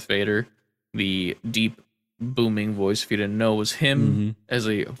of Darth Vader, the deep booming voice, if you didn't know, was him as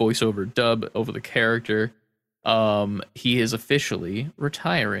a voiceover dub over the character. He is officially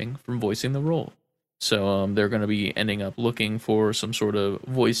retiring from voicing the role. So they're going to be ending up looking for some sort of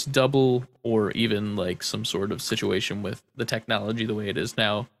voice double, or even like some sort of situation with the technology the way it is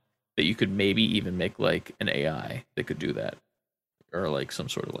now. that you could maybe even make like an AI that could do that, or like some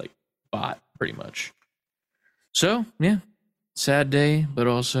sort of like bot, pretty much. So yeah, sad day, but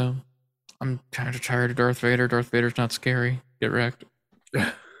also I'm kind of tired of Darth Vader. Darth Vader's not scary. Get wrecked.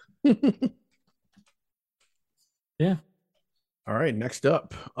 Yeah. All right, next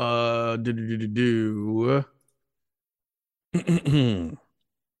up.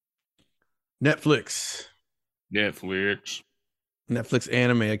 Netflix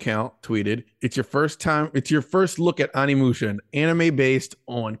anime account tweeted, it's your first look at Onimusha, an anime based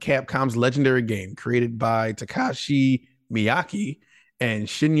on Capcom's legendary game created by Takashi Miyake and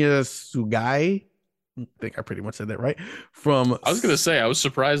Shinya Sugai. I think I pretty much said that right. I was gonna say, I was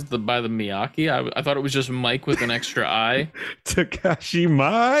surprised by the Miyake. I thought it was just Mike with an extra I. Takashi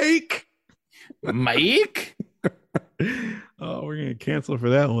Mike. Oh, we're gonna cancel for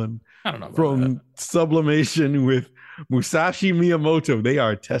that one. I don't know. From Sublimation with Musashi Miyamoto. They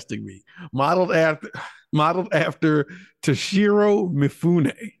are testing me. Modeled after Toshiro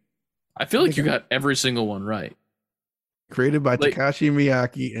Mifune. I feel like you got every single one right. Created by Takashi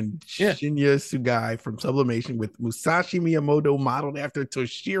Miyake and Shinya Sugai from Sublimation with Musashi Miyamoto, modeled after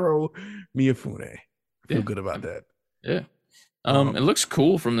Toshiro Mifune. I feel good about that. Yeah. It looks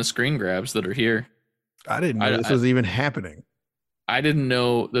cool from the screen grabs that are here. I didn't know this was even happening. I didn't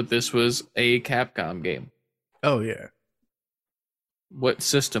know that this was a Capcom game. Oh, yeah. What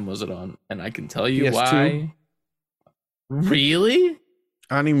system was it on? And I can tell you PS2? why. Really?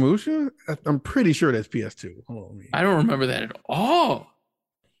 Onimusha? I'm pretty sure that's PS2. Hold on. I don't remember that at all.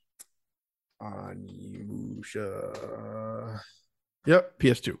 Onimusha. Yep,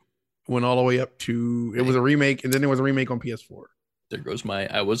 PS2. Went all the way up to, it was a remake, and then there was a remake on PS4. There goes my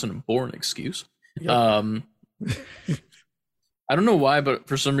I wasn't born excuse. Yep. I don't know why, but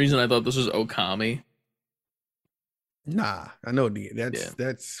for some reason I thought this was Okami. Nah, I know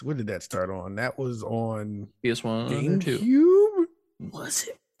that's what did that start on? That was on PS1 or 2. GameCube? Was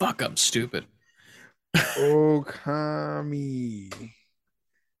it? Fuck, I'm stupid. Okami.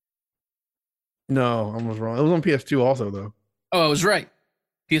 No, I was wrong. It was on PS2 also, though. Oh, I was right.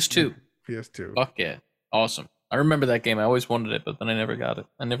 PS2. PS2. Fuck yeah. Awesome. I remember that game. I always wanted it, but then I never got it.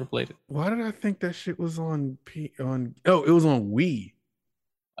 I never played it. Why did I think that shit was on it was on Wii.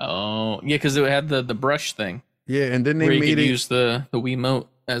 Oh, yeah, because it had the brush thing. Yeah, and then they where you made could use the Wiimote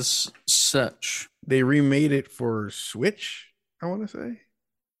as such. They remade it for Switch, I want to say.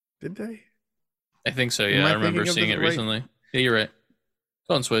 Did they? I think so, yeah. I remember seeing it recently. Yeah, you're right. It's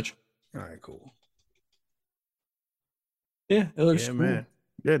on Switch. All right, cool. Yeah, it looks cool. Man.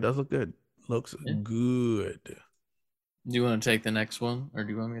 Yeah, it does look good. Looks good. Do you want to take the next one, or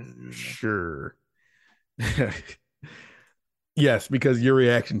do you want me to do it? Sure. Yes, because your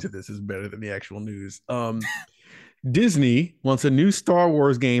reaction to this is better than the actual news. Disney wants a new Star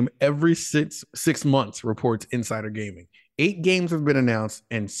Wars game every six months, reports Insider Gaming. 8 games have been announced,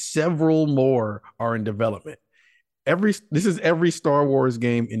 and several more are in development. This is every Star Wars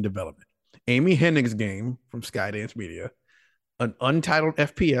game in development. Amy Hennig's game from Skydance Media, an untitled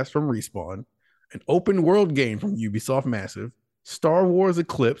FPS from Respawn, an open world game from Ubisoft Massive, Star Wars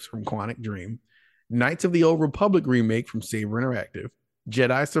Eclipse from Quantic Dream, Knights of the Old Republic remake from Saber Interactive,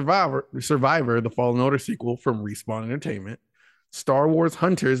 Jedi Survivor, the Fallen Order sequel from Respawn Entertainment, Star Wars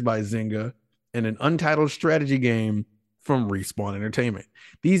Hunters by Zynga, and an untitled strategy game from Respawn Entertainment.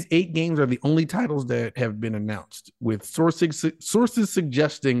 These 8 games are the only titles that have been announced, with sources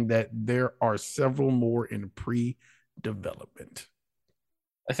suggesting that there are several more in pre-development.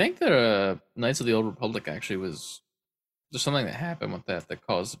 I think that Knights of the Old Republic actually was... There's something that happened with that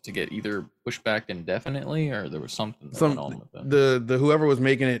caused it to get either pushed back indefinitely, or there was something going on with it. The whoever was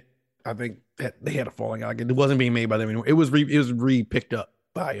making it, I think they had a falling out. It wasn't being made by them anymore. It was re-picked up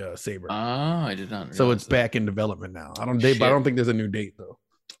by Saber. I did not. So it's back in development now. I don't think there's a new date though.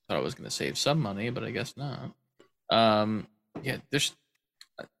 Thought I was going to save some money, but I guess not. Yeah, there's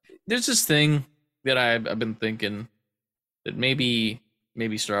this thing that I've been thinking that maybe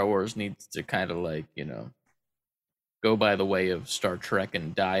Star Wars needs to kind of like, go by the way of Star Trek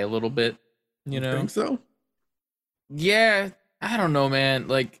and die a little bit, You think so? Yeah, I don't know, man.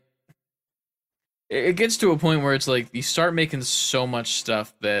 Like, it gets to a point where it's like you start making so much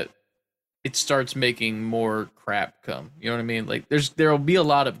stuff that it starts making more crap come. You know what I mean? Like, there'll be a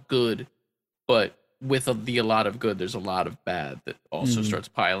lot of good, but with a lot of good, there's a lot of bad that also starts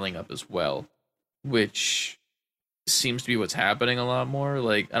piling up as well, which seems to be what's happening a lot more.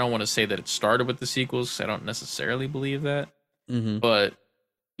 Like, I don't want to say that it started with the sequels, 'cause I don't necessarily believe that, but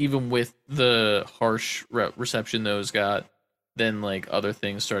even with the harsh reception those got, then like other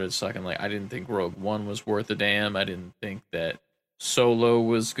things started sucking. Like, I didn't think Rogue One was worth a damn. I didn't think that Solo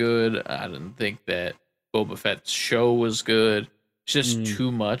was good. I didn't think that Boba Fett's show was good. It's just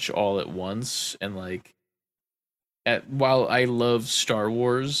too much all at once. And like, while I love Star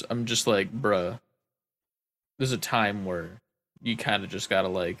Wars, I'm just like, bruh, there's a time where you kind of just gotta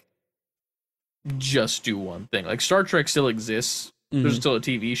like just do one thing. Like Star Trek still exists. There's still a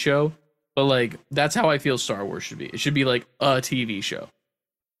TV show, but like that's how I feel Star Wars should be. It should be like a TV show,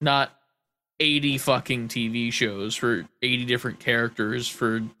 not 80 fucking TV shows for 80 different characters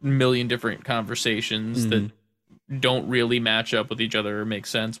for a million different conversations that don't really match up with each other or make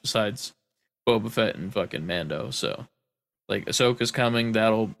sense besides Boba Fett and fucking Mando. So like Ahsoka's coming,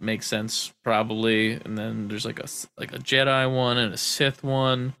 that'll make sense probably. And then there's like a Jedi one and a Sith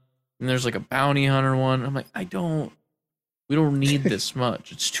one, and there's like a bounty hunter one. I'm like, we don't need this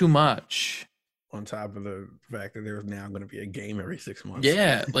much. It's too much. On top of the fact that there's now going to be a game every 6 months.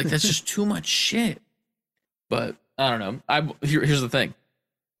 Yeah, like that's just too much shit. But I don't know. Here's the thing.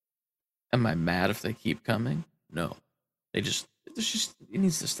 Am I mad if they keep coming? No. It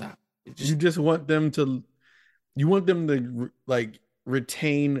needs to stop. You just want them to like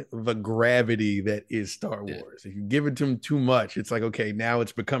retain the gravity that is Star Wars. If you give it to them too much, it's like, okay, now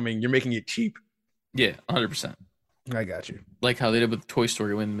it's becoming, you're making it cheap. Yeah, 100%. I got you. Like how they did with Toy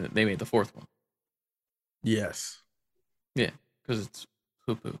Story when they made the fourth one. Yes. Yeah, because it's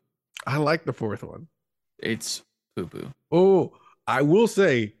poo-poo. I like the fourth one. It's poo-poo. Oh, I will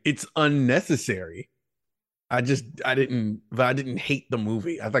say it's unnecessary. I didn't hate the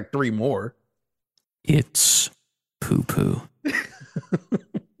movie. I had like 3 more. It's poo-poo. It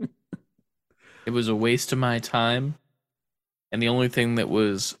was a waste of my time. And the only thing that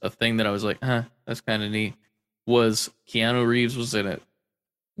was a thing that I was like, that's kind of neat, was Keanu Reeves was in it.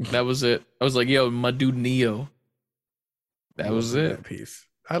 That was it. I was like, yo, my dude Neo. That was it. That piece.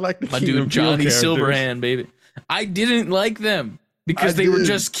 I like my dude Johnny Silverhand, baby. I didn't like them because they were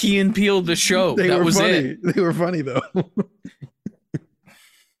just Key and Peele the show. That was funny. it. They were funny though.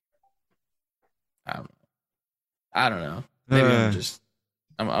 I don't know. Maybe I'm just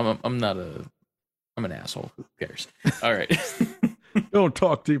I'm not I'm an asshole. Who cares? All right. Don't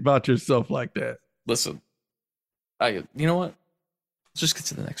talk about yourself like that. Listen. You know what? Let's just get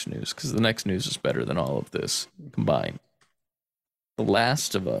to the next news, because the next news is better than all of this combined. The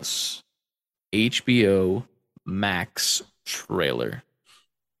Last of Us HBO Max trailer.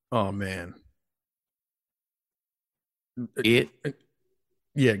 Oh man. Yeah,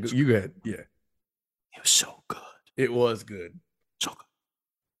 you go ahead. Yeah. It was so good. It was good. So good.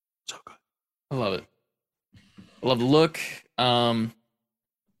 So good. I love it. I love the look. I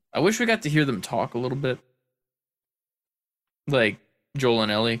wish we got to hear them talk a little bit. Like Joel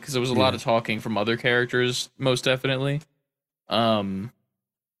and Ellie, because there was a lot of talking from other characters, most definitely.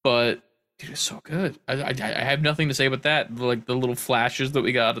 But dude, it's so good. I have nothing to say about that. Like the little flashes that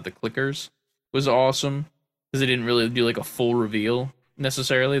we got at the clickers was awesome, because they didn't really do like a full reveal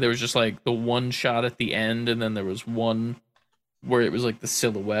necessarily. There was just like the one shot at the end, and then there was one where it was like the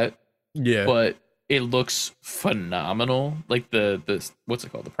silhouette. Yeah, but it looks phenomenal. Like the what's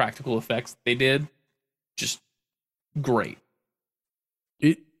it called? The practical effects they did, just great.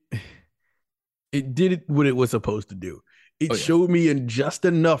 It did what it was supposed to do. It showed me in just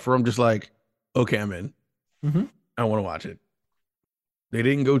enough where I'm just like, okay, I'm in. I want to watch it. They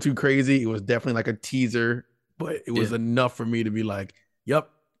didn't go too crazy. It was definitely like a teaser, but it was enough for me to be like, yep,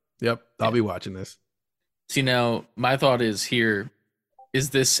 I'll be watching this. See, now my thought is here, is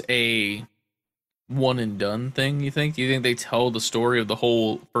this a one and done thing, you think? Do you think they tell the story of the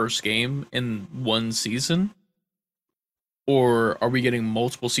whole first game in one season? Or are we getting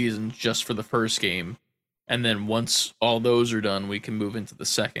multiple seasons just for the first game, and then once all those are done, we can move into the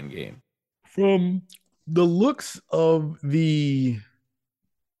second game? From the looks of the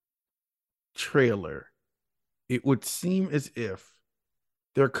trailer, it would seem as if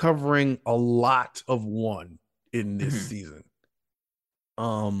they're covering a lot of one in this season.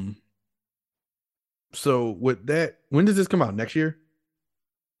 So with that, when does this come out? Next year?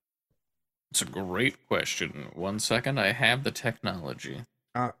 It's a great question. 1 second, I have the technology.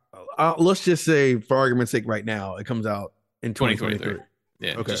 Let's just say, for argument's sake, right now, it comes out in 2023.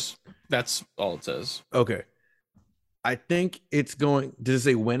 Yeah, okay. That's all it says. Okay. I think it's going... Does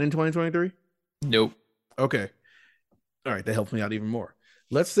it say when in 2023? Nope. Okay. All right, that helps me out even more.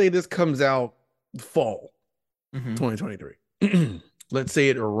 Let's say this comes out fall 2023. Let's say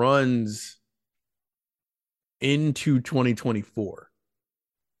it runs into 2024.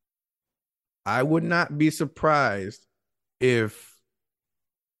 I would not be surprised if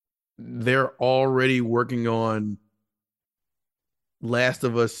they're already working on Last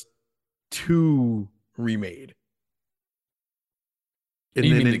of Us 2 remade. And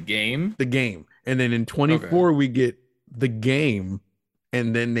you then mean the game? The game. And then in 24, we get the game.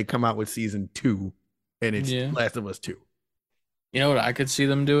 And then they come out with season 2. And it's Last of Us 2. You know what I could see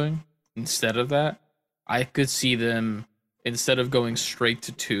them doing instead of that? I could see them, instead of going straight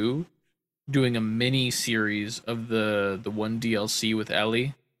to 2, doing a mini series of the one DLC with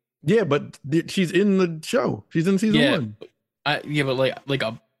Ellie. Yeah, but she's in the show. She's in season 1.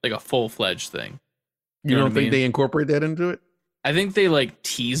 But like a full-fledged thing. You don't think they incorporate that into it? I think they like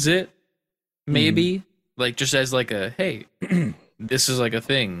tease it, maybe, like just as like a, hey, this is like a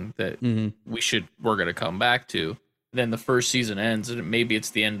thing that we're gonna come back to. Then the first season ends, and maybe it's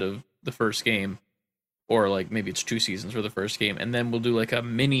the end of the first game, or like maybe it's 2 seasons for the first game, and then we'll do like a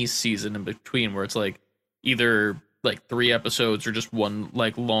mini season in between where it's like either like 3 episodes or just one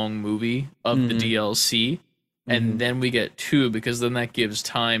like long movie of the DLC. And then we get 2, because then that gives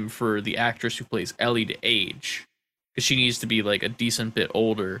time for the actress who plays Ellie to age, because she needs to be like a decent bit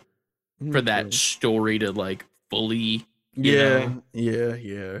older for that story to like fully, you know?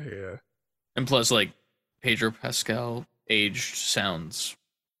 Yeah. And plus, like, Pedro Pascal aged sounds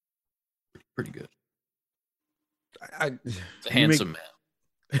pretty good. He's a handsome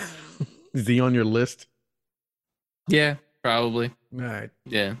man. Is he on your list? Yeah, probably. All right.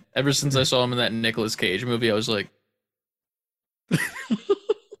 Yeah. Ever since I saw him in that Nicolas Cage movie, I was like,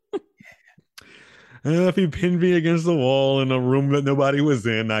 if he pinned me against the wall in a room that nobody was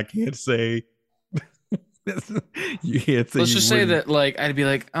in, I can't say. You can't say. Let's just say that, like, I'd be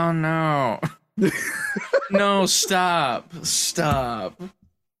like, oh no. No, stop.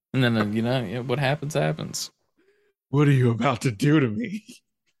 And then, you know, what happens. What are you about to do to me?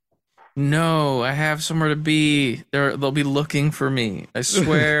 No, I have somewhere to be. They'll be looking for me. I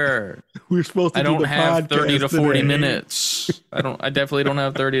swear. We're supposed to. I don't have 30 to 40 today. minutes. I definitely don't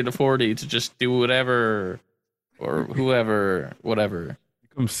have 30 to 40 to just do whatever or whoever, whatever.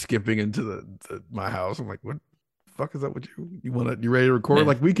 I'm skipping into my house. I'm like, what the fuck is up with you? You ready to record?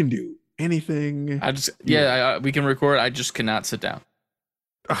 Like, we can do anything. We can record. I just cannot sit down.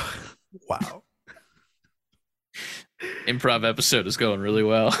 Wow. Improv episode is going really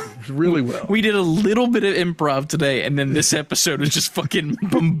well. Really well. We did a little bit of improv today, and then this episode is just fucking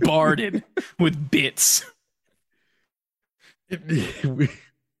bombarded with bits.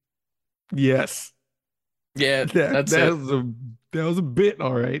 Yes. Yeah, that was a bit,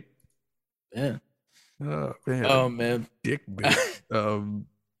 all right. Yeah. Oh man. Oh man. Dick bit.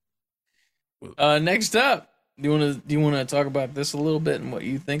 Next up, do you wanna talk about this a little bit and what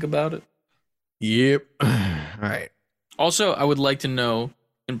you think about it? Yep. All right. Also, I would like to know,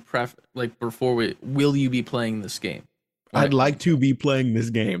 will you be playing this game? I'd like to be playing this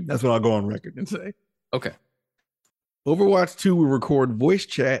game. That's what I'll go on record and say. Okay. Overwatch 2 will record voice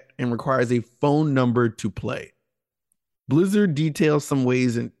chat and requires a phone number to play. Blizzard details some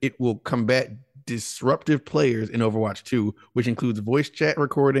ways it will combat disruptive players in Overwatch 2, which includes voice chat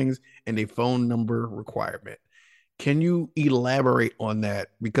recordings and a phone number requirement. Can you elaborate on that?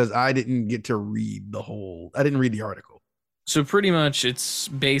 Because I didn't get to read I didn't read the article. So pretty much it's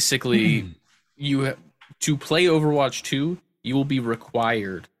basically to play Overwatch 2, you will be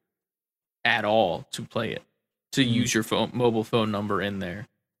required at all to play it, to use your mobile phone number in there.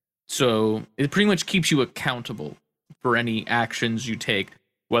 So it pretty much keeps you accountable for any actions you take,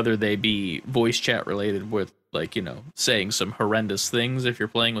 whether they be voice chat related with, like, you know, saying some horrendous things if you're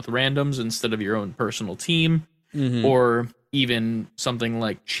playing with randoms instead of your own personal team, or even something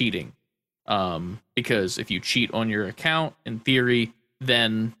like cheating. Because if you cheat on your account, in theory,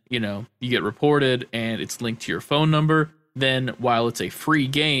 then, you know, you get reported and it's linked to your phone number. Then while it's a free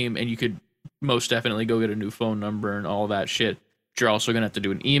game and you could most definitely go get a new phone number and all that shit, you're also going to have to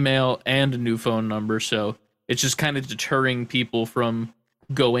do an email and a new phone number. So it's just kind of deterring people from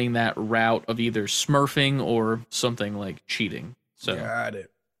going that route of either smurfing or something like cheating. So Got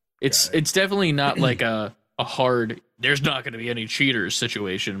it. It's definitely not like a hard, there's not going to be any cheaters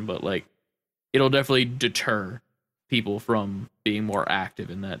situation, but like it'll definitely deter people from being more active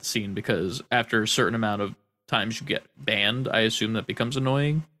in that scene, because after a certain amount of times you get banned, I assume that becomes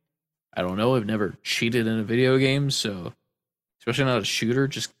annoying. I don't know. I've never cheated in a video game, so especially not a shooter,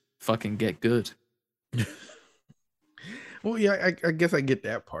 just fucking get good. Well, yeah, I guess I get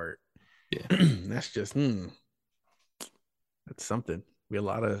that part. Yeah. That's just, that's something. We had a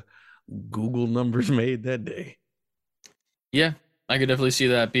lot of Google numbers made that day. Yeah, I could definitely see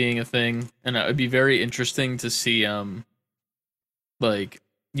that being a thing. And it would be very interesting to see, like,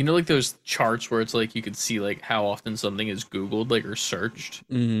 you know, like those charts where it's like you could see like how often something is Googled, like, or searched.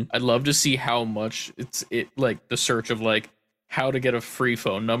 I'd love to see how much like the search of like, how to get a free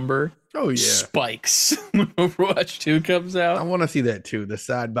phone number. Oh yeah, spikes when Overwatch 2 comes out. I want to see that too. The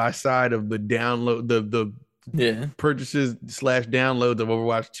side by side of the download, the purchases / downloads of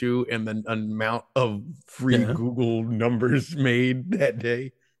Overwatch 2 and the amount of free Google numbers made that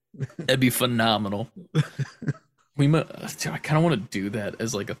day. That'd be phenomenal. I kind of want to do that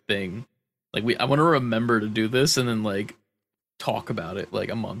as like a thing. Like I want to remember to do this and then like talk about it like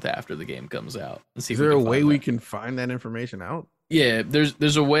a month after the game comes out. And see Is there a way we can find that information out? Yeah,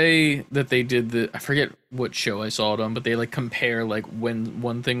 there's a way that they did I forget what show I saw it on, but they like compare like when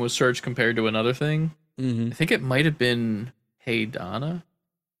one thing was searched compared to another thing. I think it might have been Hey Donna.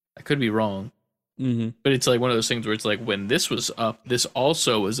 I could be wrong. But it's like one of those things where it's like when this was up, this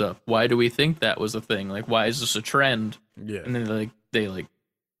also was up. Why do we think that was a thing? Like, why is this a trend? Yeah. And then they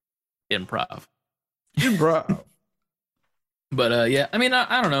improv. But yeah, I mean,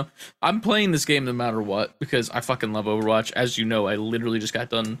 I don't know. I'm playing this game no matter what because I fucking love Overwatch. As you know, I literally just got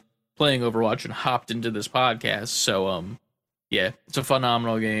done playing Overwatch and hopped into this podcast. So yeah, it's a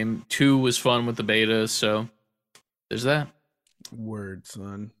phenomenal game. 2 was fun with the beta, so there's that. Word,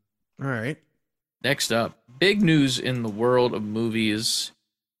 son. All right. Next up, big news in the world of movies.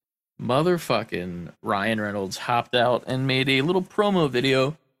 Motherfucking Ryan Reynolds hopped out and made a little promo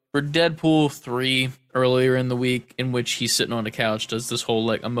video for Deadpool 3 earlier in the week, in which he's sitting on the couch, does this whole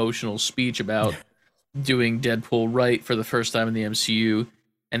like emotional speech about doing Deadpool right for the first time in the MCU,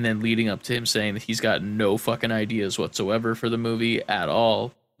 and then leading up to him saying that he's got no fucking ideas whatsoever for the movie at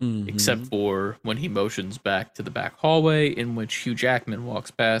all, except for when he motions back to the back hallway, in which Hugh Jackman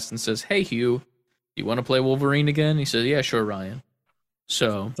walks past and says, "Hey Hugh, you want to play Wolverine again?" He says, "Yeah, sure, Ryan."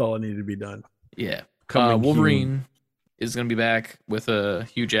 So that's all that needed to be done. Yeah. Wolverine is going to be back with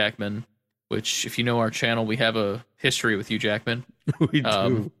Hugh Jackman, which, if you know our channel, we have a history with Hugh Jackman. We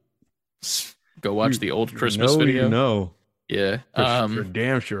do. Go watch the old Christmas video. Yeah. For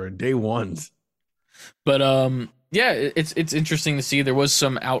damn sure. Day ones. But yeah, it's interesting to see. There was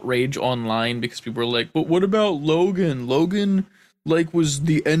some outrage online because people were like, "But what about Logan? Logan like was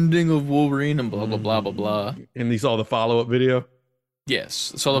the ending of Wolverine and blah blah blah blah blah." And you saw the follow-up video?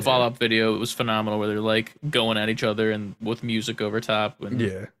 Yes, saw the follow-up video. It was phenomenal where they're like going at each other and with music over top.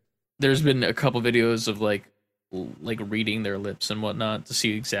 And there's been a couple videos of like reading their lips and whatnot to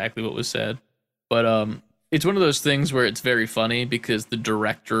see exactly what was said. But it's one of those things where it's very funny because the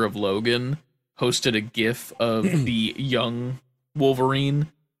director of Logan posted a GIF of the young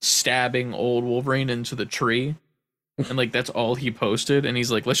Wolverine stabbing old Wolverine into the tree. And like that's all he posted. And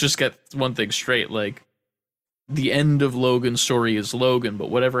he's like, let's just get one thing straight. Like, the end of Logan's story is Logan, but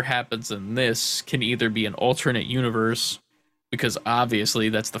whatever happens in this can either be an alternate universe, because obviously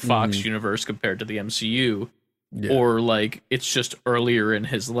that's the Fox universe compared to the MCU, or like it's just earlier in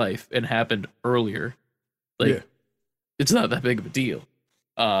his life and happened earlier. Like, it's not that big of a deal.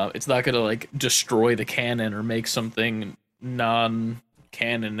 It's not gonna like destroy the canon or make something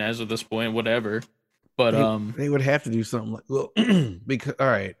non-canon as of this point, whatever. But they would have to do something like, well, because all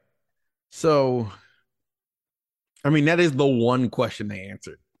right, so I mean that is the one question they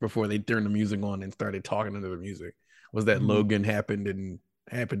answered before they turned the music on and started talking under the music, was that Logan happened in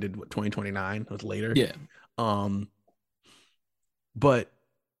what, 2029? It was later. Yeah. But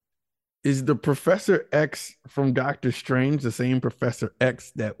is the Professor X from Doctor Strange the same Professor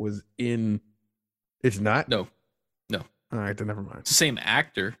X that was in? It's not? No. All right, then never mind. It's the same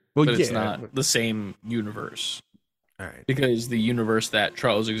actor, but it's not the same universe. All right. Because the universe that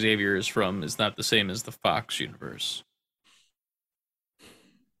Charles Xavier is from is not the same as the Fox universe.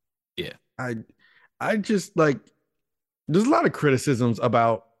 Yeah. I just like, there's a lot of criticisms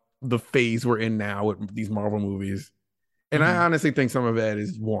about the phase we're in now with these Marvel movies. And I honestly think some of that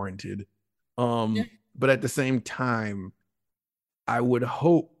is warranted. But at the same time, I would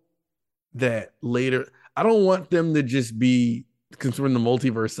hope that later, I don't want them to just be considering the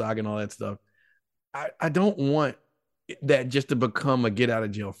multiverse saga and all that stuff. I don't want that just to become a get out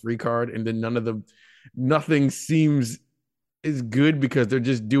of jail free card, and then nothing seems as good because they're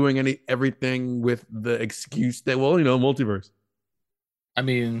just doing everything with the excuse that, well, multiverse. I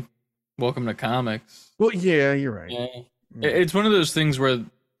mean, welcome to comics. Well, yeah, you're right. Yeah. It's one of those things where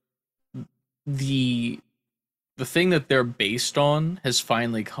the thing that they're based on has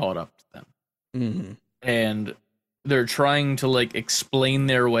finally caught up to them. And they're trying to like explain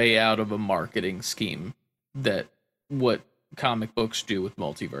their way out of a marketing scheme that what comic books do with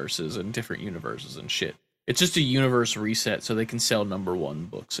multiverses and different universes and shit. It's just a universe reset so they can sell #1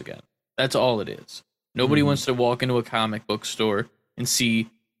 books again. That's all it is. Nobody wants to walk into a comic book store and see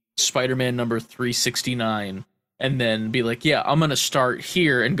Spider-Man number 369 and then be like, yeah, I'm going to start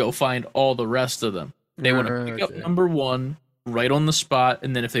here and go find all the rest of them. They want to pick up #1, right on the spot,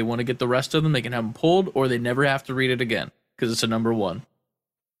 and then if they want to get the rest of them, they can have them pulled, or they never have to read it again because it's a number one.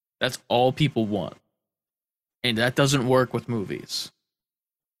 That's all people want, and that doesn't work with movies.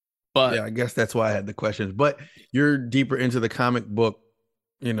 But yeah, I guess that's why I had the questions. But you're deeper into the comic book,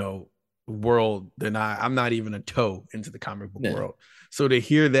 world than I'm not even a toe into the comic book world. So to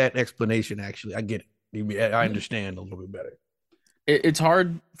hear that explanation, actually, I get it. I understand a little bit better. It's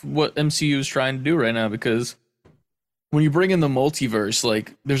hard what MCU is trying to do right now, because when you bring in the multiverse,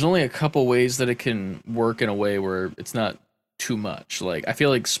 like, there's only a couple ways that it can work in a way where it's not too much. Like, I feel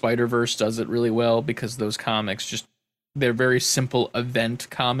like Spider-Verse does it really well because those comics they're very simple event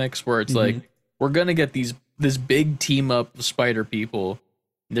comics where it's like, we're gonna get this big team up of spider people.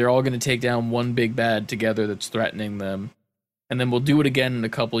 They're all gonna take down one big bad together that's threatening them, and then we'll do it again in a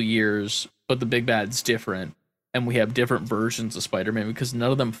couple years, but the big bad's different, and we have different versions of Spider-Man because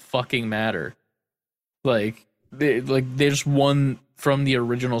none of them fucking matter. There's one from the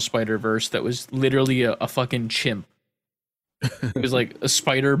original Spider-Verse that was literally a fucking chimp. It was like a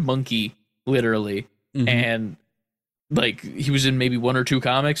spider monkey, literally, and like he was in maybe one or two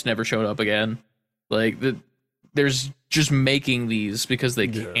comics, never showed up again. There's just making these because they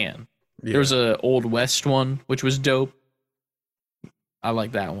can. Yeah. There was a Old West one which was dope. I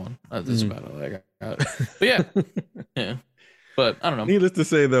like that one. That's about all I got. But yeah, yeah. But I don't know. Needless to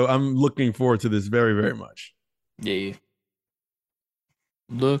say, though, I'm looking forward to this very, very much. Yeah.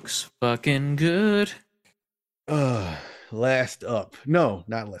 Looks fucking good. Last up. No,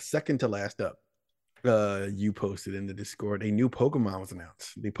 not last. Second to last up. You posted in the Discord a new Pokemon was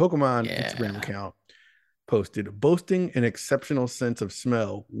announced. The Pokemon Instagram account posted, boasting an exceptional sense of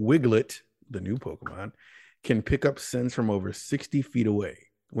smell, Wiglet, the new Pokemon, can pick up scents from over 60 feet away.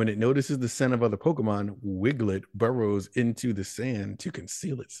 When it notices the scent of other Pokemon, Wiglet burrows into the sand to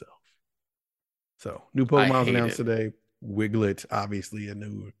conceal itself. So, new Pokemon was announced today. Wiglet, obviously a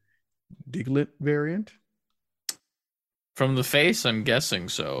new Diglett variant. From the face, I'm guessing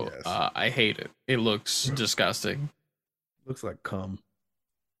so. Yes. I hate it. It looks disgusting. Looks like cum.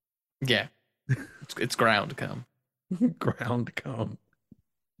 Yeah. It's ground cum. Ground cum.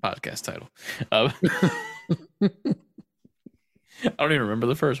 Podcast title. I don't even remember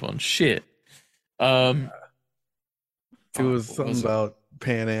the first one. Shit. It was something about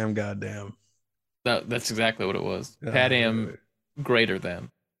Pan Am, goddamn. That's exactly what it was. Pan Am greater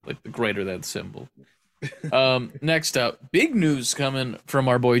than. Like the greater than symbol. Next up, big news coming from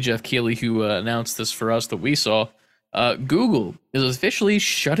our boy Jeff Keighley, who announced this for us that we saw. Google is officially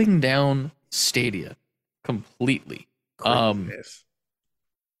shutting down Stadia completely.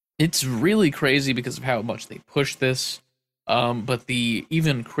 It's really crazy because of how much they push this. But the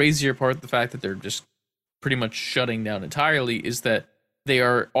even crazier part, the fact that they're just pretty much shutting down entirely, is that they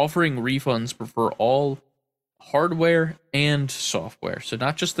are offering refunds for all hardware and software. So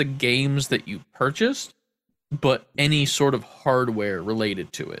not just the games that you purchased, but any sort of hardware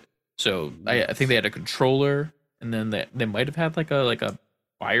related to it. So I think they had a controller, and then they might have had like a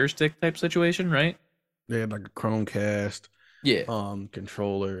Fire Stick type situation, right? They had like a Chromecast,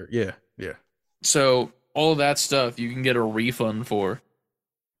 controller, yeah. So all that stuff you can get a refund for,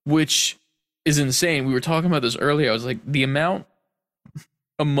 which is insane. We were talking about this earlier. I was like, the amount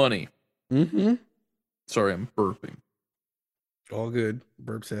of money. Sorry, I'm burping. All good.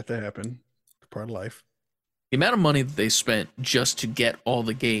 Burps have to happen. It's part of life. The amount of money that they spent just to get all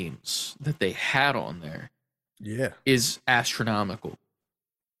the games that they had on there is astronomical.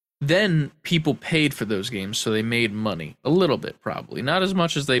 Then people paid for those games, so they made money. A little bit, probably. Not as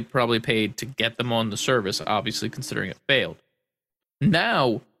much as they probably paid to get them on the service, obviously, considering it failed.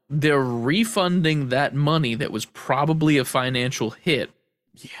 Now, they're refunding that money that was probably a financial hit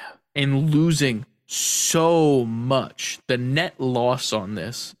and losing so much. The net loss on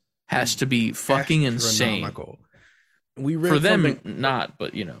this has to be fucking insane. We read for them, not,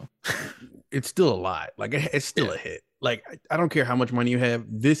 but you know, it's still a lot. Like it's still a hit. Like I don't care how much money you have.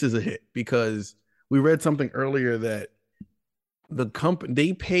 This is a hit because we read something earlier that the company,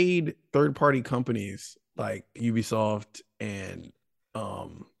 they paid third-party companies like Ubisoft and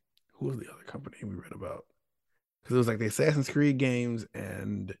who was the other company we read about? Because it was like the Assassin's Creed games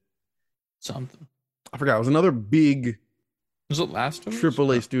and something. I forgot. It was another big. Was it Last of Us?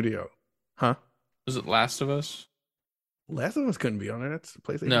 AAA studio. Huh? Was it Last of Us? Last of Us couldn't be on there. That's a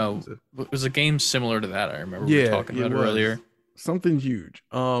PlayStation. No, it was a game similar to that. I remember we were talking about it earlier. Something huge.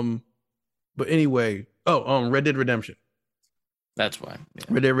 But anyway, Red Dead Redemption. That's why. Yeah.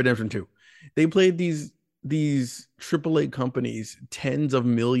 Red Dead Redemption 2. They played these AAA companies tens of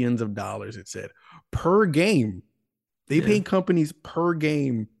millions of dollars, it said, per game. They paid companies per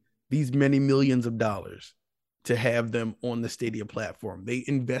game these many millions of dollars to have them on the Stadia platform. They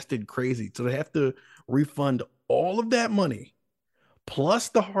invested crazy. So they have to refund all of that money, plus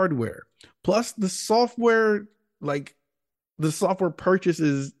the hardware, plus the software, like the software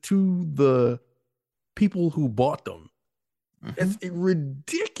purchases to the people who bought them. It's a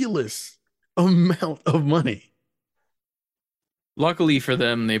ridiculous amount of money. Luckily for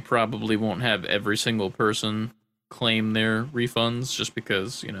them, they probably won't have every single person claim their refunds, just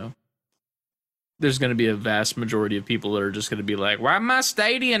because, you know, there's going to be a vast majority of people that are just going to be like, why my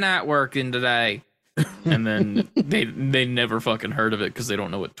Stadia not working today? And then they never fucking heard of it because they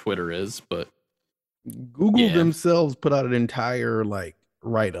don't know what Twitter is. But Google themselves put out an entire like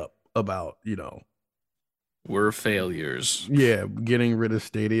write-up about, you know, we're failures. Yeah, getting rid of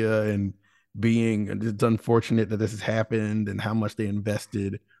Stadia and being, it's unfortunate that this has happened and how much they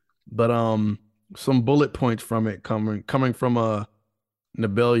invested. But some bullet points from it coming from a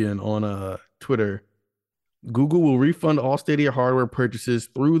Nebellion on Twitter. Google will refund all Stadia hardware purchases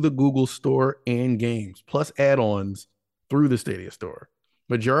through the Google Store and games, plus add-ons through the Stadia Store.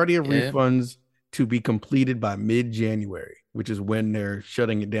 Majority of refunds to be completed by mid-January, which is when they're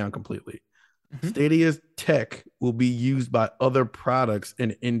shutting it down completely. Stadia's tech will be used by other products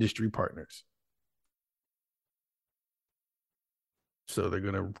and industry partners. So they're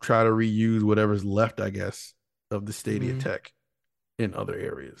going to try to reuse whatever's left, I guess, of the Stadia tech in other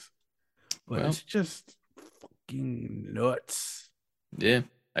areas. But it's just fucking nuts. Yeah,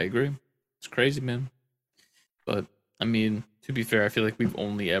 I agree. It's crazy, man. But, I mean, to be fair, I feel like we've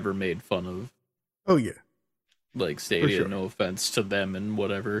only ever made fun of like Stadia, sure. No offense to them and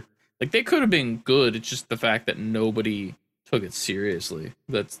whatever. Like, they could have been good. It's just the fact that nobody took it seriously.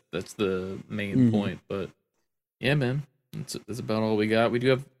 That's the main point. But yeah, man, that's about all we got. We do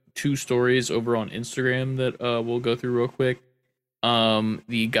have 2 stories over on Instagram that we'll go through real quick.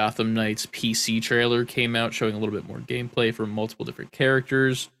 The Gotham Knights PC trailer came out showing a little bit more gameplay from multiple different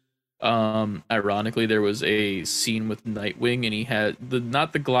characters. Ironically, there was a scene with Nightwing, and he had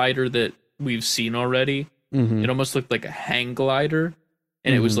not the glider that we've seen already. It almost looked like a hang glider.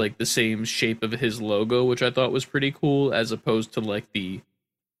 And it was like the same shape of his logo, which I thought was pretty cool, as opposed to like the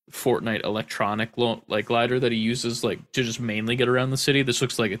Fortnite electronic like glider that he uses like to just mainly get around the city. This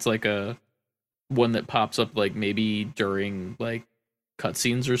looks like it's like a one that pops up like maybe during like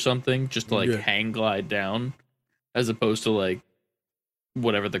cutscenes or something, just to like hang glide down, as opposed to like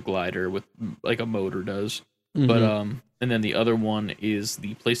whatever the glider with like a motor does. But and then the other one is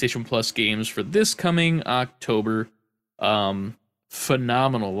the PlayStation Plus games for this coming October.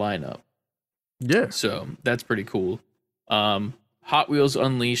 Phenomenal lineup. Yeah. So that's pretty cool. Hot Wheels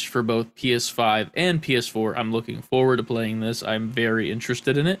Unleashed for both PS5 and PS4. I'm looking forward to playing this. I'm very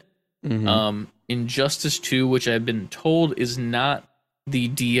interested in it. Injustice 2, which I've been told is not the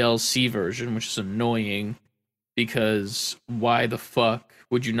DLC version, which is annoying because why the fuck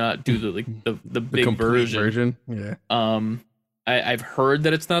would you not do the big version? Yeah. I've heard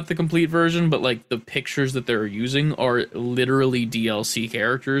that it's not the complete version, but like the pictures that they're using are literally DLC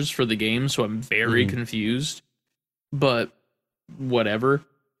characters for the game, so I'm very confused. But whatever.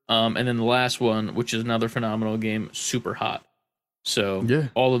 And then the last one, which is another phenomenal game, Super Hot. So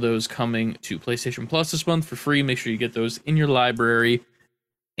all of those coming to PlayStation Plus this month for free. Make sure you get those in your library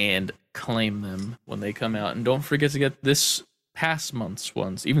and claim them when they come out. And don't forget to get this past month's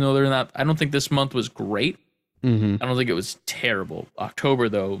ones, even though they're not. I don't think this month was great. I don't think it was terrible. October,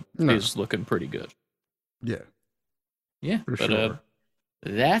 though, is looking pretty good. Yeah. Yeah, for sure.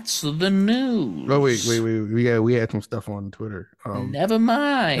 That's the news. Oh, wait. We had some stuff on Twitter. Never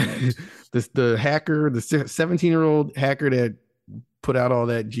mind. The hacker, the 17-year-old hacker that put out all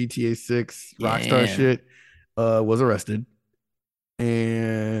that GTA 6 Rockstar shit was arrested.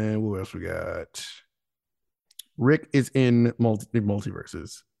 And what else we got? Rick is in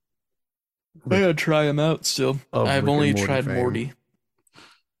multiverses. I gotta try him out still. I've only tried Morty.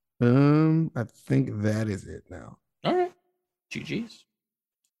 I think that is it now. All right. GG's.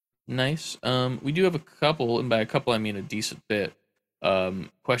 Nice. We do have a couple, and by a couple I mean a decent bit,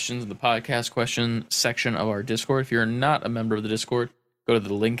 questions in the podcast question section of our Discord. If you're not a member of the Discord, go to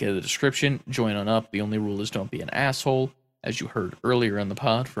the link in the description, join on up. The only rule is don't be an asshole, as you heard earlier in the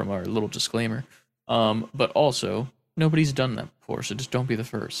pod from our little disclaimer. But also, nobody's done that before, so just don't be the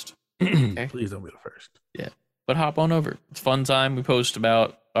first. Okay? Please don't be the first. Yeah. But hop on over. It's fun time. We post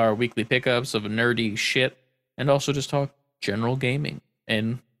about our weekly pickups of nerdy shit and also just talk general gaming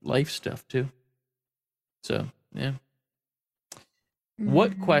and life stuff too. So, yeah.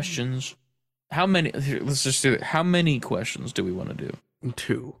 What questions? How many? Let's just do it. How many questions do we want to do?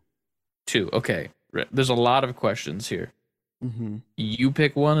 2. Okay. There's a lot of questions here. You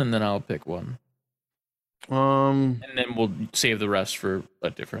pick one and then I'll pick one. And then we'll save the rest for a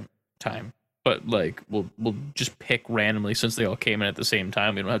different time. But like we'll just pick randomly since they all came in at the same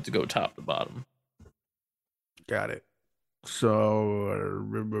time. We don't have to go top to bottom. Got it. So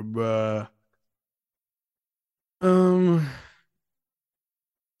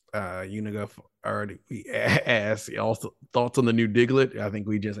Uniguff already we asked also thoughts on the new Diglett. I think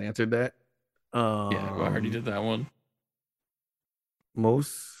we just answered that. Yeah, I already did that one. I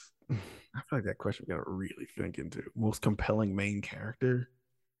feel like that question we gotta really think into. Most compelling main character.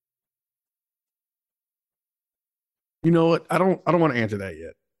 You know what? I don't want to answer that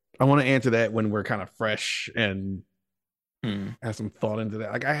yet. I want to answer that when we're kind of fresh and have some thought into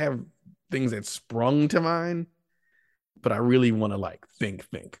that. Like I have things that sprung to mind, but I really want to like think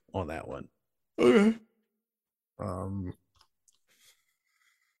on that one. Okay.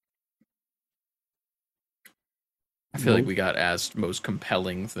 I feel like we got asked most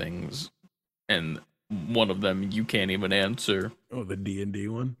compelling things, and one of them you can't even answer. Oh, the D&D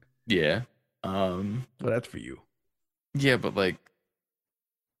one? Yeah. Well, that's for you. Yeah, but like,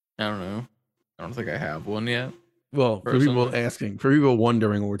 I don't know. I don't think I have one yet. Well, for people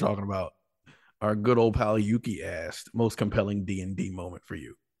wondering what we're talking about, our good old pal Yuki asked, most compelling D&D moment for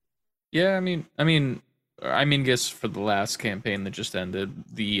you. Yeah, I mean, guess for the last campaign that just ended,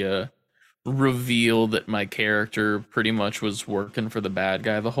 the reveal that my character pretty much was working for the bad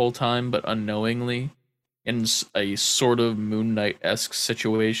guy the whole time, but unknowingly, in a sort of Moon Knight-esque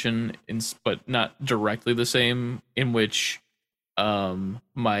situation, but not directly the same, in which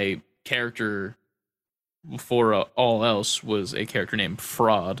my character, for all else, was a character named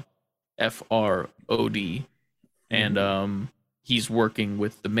Frod, Frod, and he's working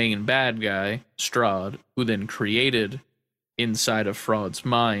with the main bad guy, Strahd, who then created inside of Frod's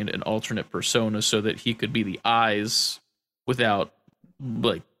mind an alternate persona so that he could be the eyes without,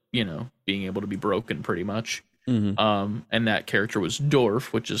 like, you know, being able to be broken pretty much. And that character was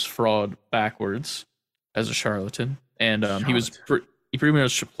Dorf, which is Frod backwards as a charlatan. And he pretty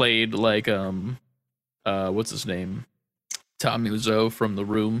much played like what's his name? Tommy Wiseau from The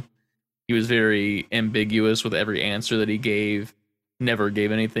Room. He was very ambiguous with every answer that he gave, never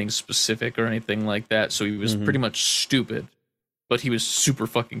gave anything specific or anything like that. So he was pretty much stupid, but he was super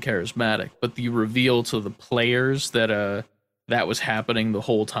fucking charismatic. But the reveal to the players that that was happening the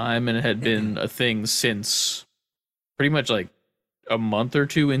whole time, and it had been a thing since pretty much like a month or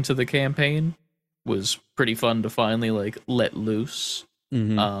two into the campaign, was pretty fun to finally like let loose.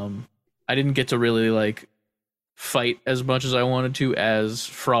 I didn't get to really like fight as much as I wanted to as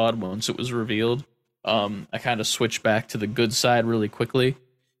Frod once it was revealed. I kind of switched back to the good side really quickly,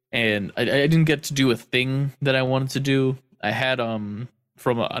 and I didn't get to do a thing that I wanted to do. I had from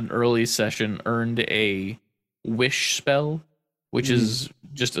an early session earned a wish spell, which is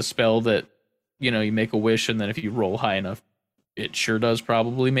just a spell that, you know, you make a wish, and then if you roll high enough, it sure does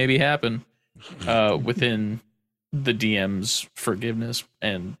probably maybe happen within the DM's forgiveness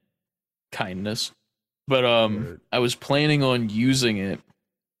and kindness. But I was planning on using it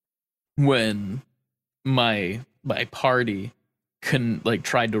when my party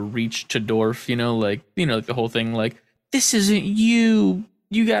tried to reach to Dorf, like the whole thing, like, this isn't you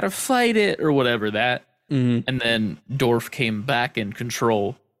gotta fight it, or whatever that. And then Dorf came back in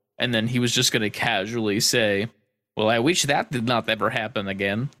control, and then he was just gonna casually say, well, I wish that did not ever happen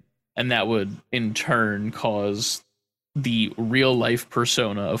again. And that would in turn cause the real life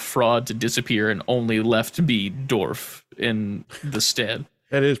persona of Frod to disappear and only left to be Dorf in the stead.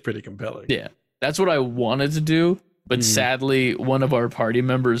 That is pretty compelling. Yeah, that's what I wanted to do, but sadly one of our party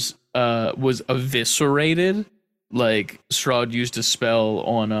members was eviscerated. Like, Strahd used a spell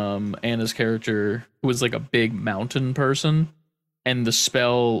on Anna's character, who was like a big mountain person, and the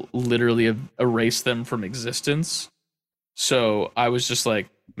spell literally erased them from existence. So I was just like,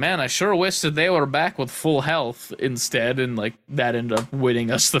 man, I sure wish that they were back with full health instead, and like that ended up winning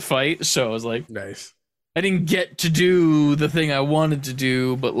us the fight. So I was like, nice. I didn't get to do the thing I wanted to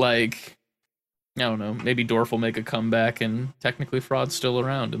do, but like, I don't know, maybe Dorf will make a comeback, and technically Frod's still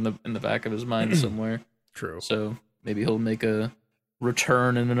around in the back of his mind somewhere. True. So maybe he'll make a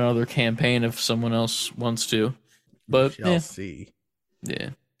return in another campaign if someone else wants to. But we shall see.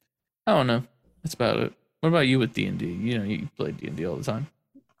 Yeah, I don't know. That's about it. What about you with D&D? You play D&D all the time.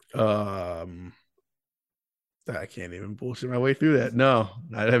 I can't even bullshit my way through that. No,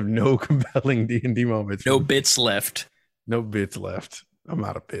 I have no compelling D&D moments. No bits left. No bits left. I'm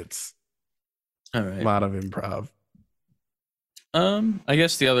out of bits. All right. I'm out of improv. I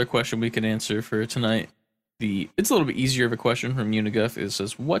guess the other question we can answer for tonight, it's a little bit easier of a question from Uniguff. It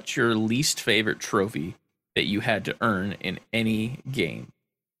says, what's your least favorite trophy that you had to earn in any game?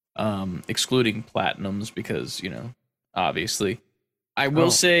 excluding platinums because, obviously. I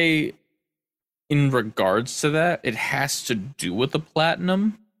will say, in regards to that, it has to do with the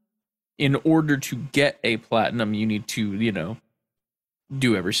platinum. In order to get a platinum, you need to,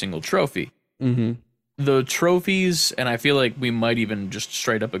 do every single trophy. Mm-hmm. The trophies, and I feel like we might even just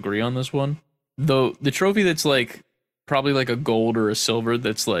straight up agree on this one. The trophy that's like probably like a gold or a silver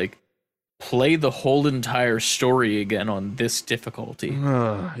that's like play the whole entire story again on this difficulty.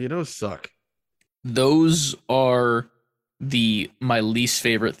 Suck. Those are my least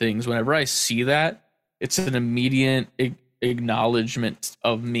favorite things. Whenever I see that, it's an immediate acknowledgement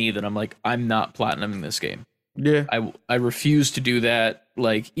of me that I'm like, I'm not platinuming this game. Yeah. I refuse to do that.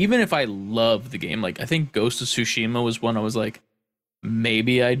 Like, even if I love the game, like I think Ghost of Tsushima was one I was like,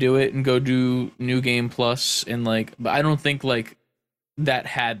 maybe I do it and go do New Game Plus, and like, but I don't think like that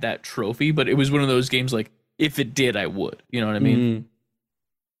had that trophy, but it was one of those games like if it did, I would. You know what I mean? Mm-hmm.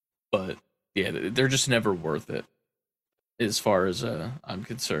 But yeah, they're just never worth it as far as I'm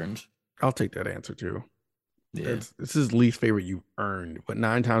concerned. I'll take that answer too. Yeah, this is least favorite you earned, but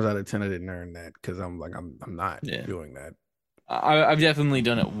 9 times out of 10 I didn't earn that because I'm not doing that. I've definitely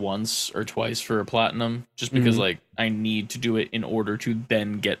done it once or twice for a platinum, just because like I need to do it in order to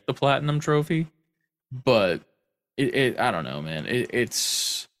then get the platinum trophy. But it I don't know, man.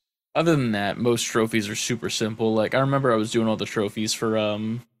 It's other than that, most trophies are super simple. Like I remember I was doing all the trophies for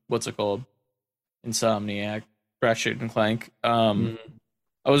what's it called, Insomniac, Ratchet and Clank. I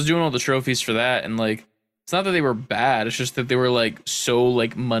was doing all the trophies for that, and like it's not that they were bad. It's just that they were like so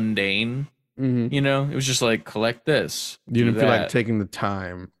like mundane. It was just like collect this. You didn't feel like taking the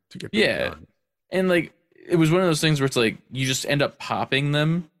time to get them done. And like it was one of those things where it's like you just end up popping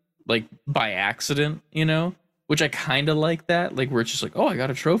them like by accident, which I kind of like that, like where it's just like, oh, I got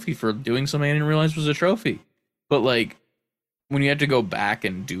a trophy for doing something I didn't realize was a trophy. But like when you have to go back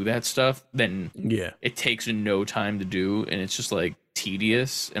and do that stuff, then it takes no time to do, and it's just like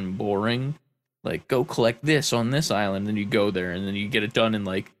tedious and boring. Like, go collect this on this island, and you go there, and then you get it done in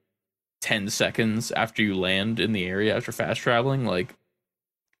like 10 seconds after you land in the area after fast traveling. Like,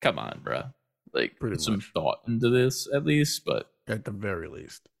 come on, bro. Like, put some thought into this at least, but at the very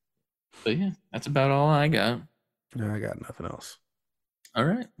least. But yeah, that's about all I got. No, I got nothing else. All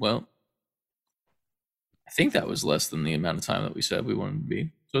right. Well, I think that was less than the amount of time that we said we wanted to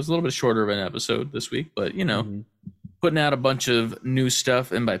be. So it's a little bit shorter of an episode this week, but putting out a bunch of new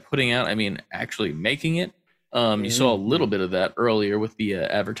stuff, and by putting out, I mean actually making it. You saw a little bit of that earlier with the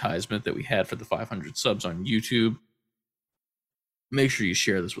advertisement that we had for the 500 subs on YouTube. Make sure you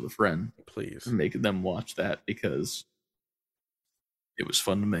share this with a friend, please. Make them watch that because it was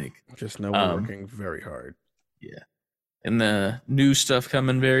fun to make. Just know we're working very hard. Yeah. And the new stuff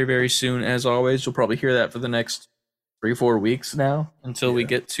coming very, very soon. As always, you'll probably hear that for the next 3-4 weeks now until we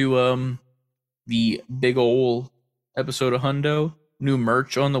get to the big ol' episode of Hundo. New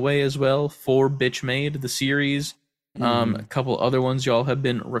merch on the way as well for Bitch Made, the series. A couple other ones y'all have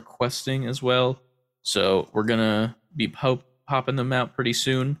been requesting as well. So we're going to be popping them out pretty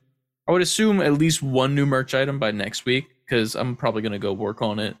soon. I would assume at least one new merch item by next week, because I'm probably going to go work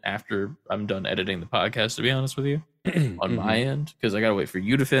on it after I'm done editing the podcast, to be honest with you, on my end, because I got to wait for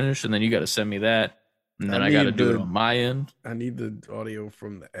you to finish, and then you got to send me that, and then I got to do it on my end. I need the audio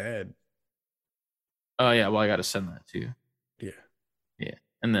from the ad. Oh, yeah, well, I got to send that to you. Yeah.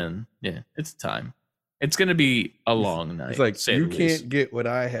 And then, it's time. It's going to be a long night. It's like, you can't get what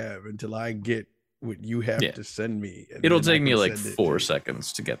I have until I get what you have to send me. It'll take me like 4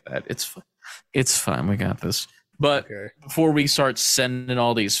 seconds to get that. It's fine. We got this. But before we start sending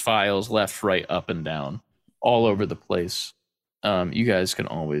all these files left, right, up, and down, all over the place, you guys can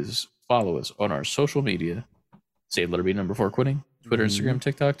always follow us on our social media. Save letter B number 4 quitting. Twitter, Instagram,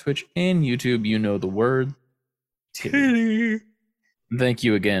 TikTok, Twitch, and YouTube. You know the word. Titty. Thank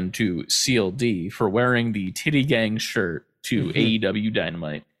you again to CLD for wearing the Titty Gang shirt to AEW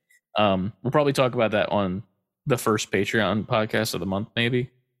Dynamite. We'll probably talk about that on the first Patreon podcast of the month, maybe.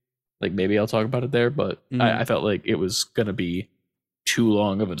 Like, maybe I'll talk about it there, but I felt like it was going to be too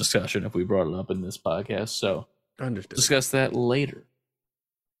long of a discussion if we brought it up in this podcast. So, discuss that later.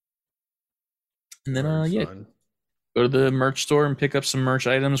 And then, go to the merch store and pick up some merch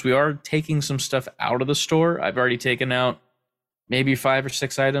items. We are taking some stuff out of the store. I've already taken out maybe 5 or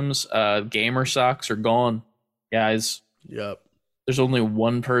 6 items. Gamer socks are gone, guys. Yep. There's only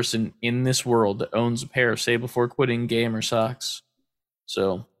one person in this world that owns a pair of Say Before Quitting gamer socks.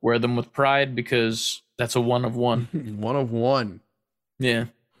 So wear them with pride, because that's a one of one. One of one. Yeah.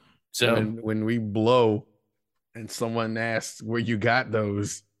 So when we blow and someone asks where you got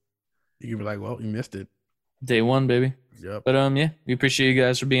those, you can be like, well, you missed it. Day one, baby. Yep. But yeah, we appreciate you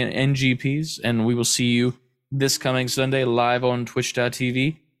guys for being NGPs, and we will see you this coming Sunday live on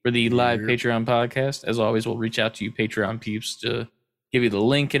Twitch.tv for the live Patreon podcast. As always, we'll reach out to you Patreon peeps to give you the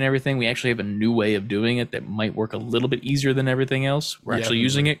link and everything. We actually have a new way of doing it that might work a little bit easier than everything else. We're actually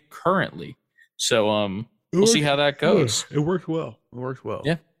using it currently. So we'll see how that goes. It worked well.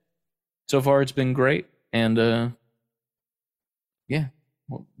 Yeah. So far it's been great. And yeah.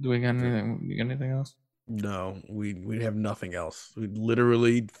 Well, do we got anything? You got anything else? No, we have nothing else. We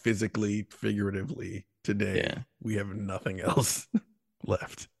literally, physically, figuratively today, we have nothing else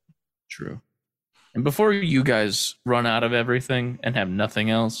left. True. And before you guys run out of everything and have nothing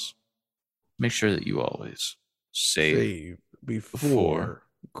else, make sure that you always save before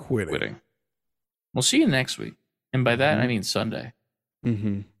quitting. We'll see you next week. And by that, I mean Sunday.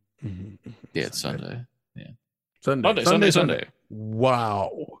 Mm-hmm. Yeah, it's Sunday. Yeah. Sunday.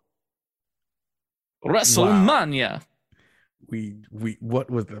 Wow. WrestleMania.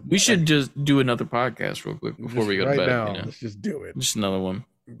 What was the? We should just do another podcast real quick before we go to bed. Now, let's just do it. Just another one.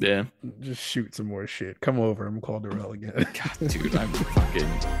 Yeah. Just shoot some more shit. Come over. I'm called Darrell again. God, dude, I'm fucking.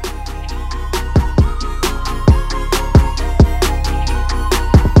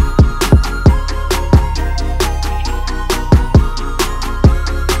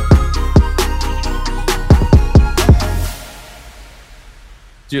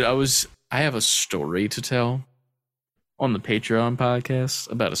 Dude, I have a story to tell on the Patreon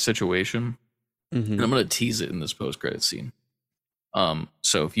podcast about a situation. Mm-hmm. And I'm going to tease it in this post-credit scene.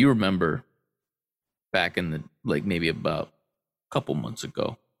 So if you remember back in the, maybe about a couple months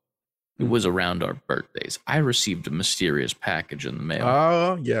ago, it was around our birthdays. I received a mysterious package in the mail.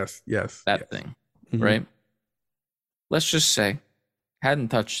 Oh, yes. That thing, right? Let's just say, hadn't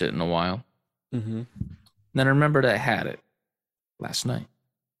touched it in a while. Mm-hmm. Then I remembered I had it last night.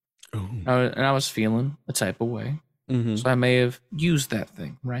 And I was feeling a type of way. Mm-hmm. So I may have used that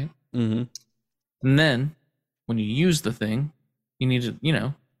thing, right? Mm-hmm. And then when you use the thing, you need to,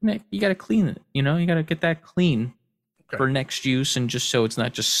 you got to clean it. You got to get that clean for next use, and just so it's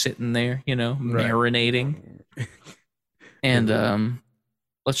not just sitting there, marinating. And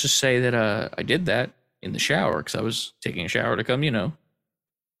let's just say that I did that in the shower because I was taking a shower to come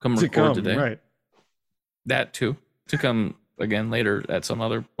record today. Right. That too, to come again later at some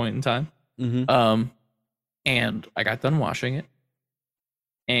other point in time. Mm-hmm. And I got done washing it,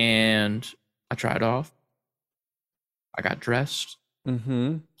 and I dried off. I got dressed,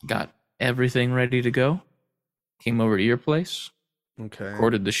 got everything ready to go. Came over to your place,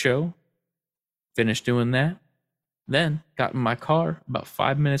 recorded the show, finished doing that. Then got in my car. About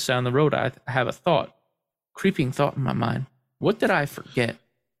 5 minutes down the road, I have a creeping thought in my mind. What did I forget?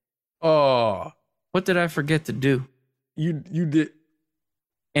 Oh, what did I forget to do? You did.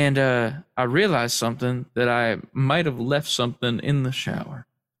 And I realized something, that I might have left something in the shower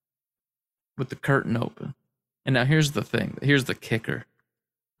with the curtain open. And now here's the thing. Here's the kicker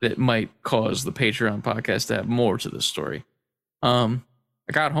that might cause the Patreon podcast to have more to this story. I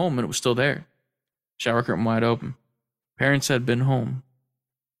got home and it was still there. Shower curtain wide open. Parents had been home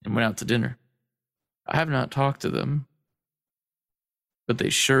and went out to dinner. I have not talked to them, but they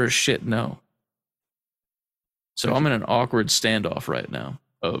sure as shit know. So I'm in an awkward standoff right now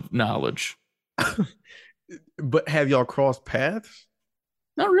of knowledge. But have y'all crossed paths?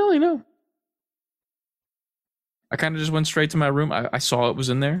 Not really, no. I kind of just went straight to my room. I saw it was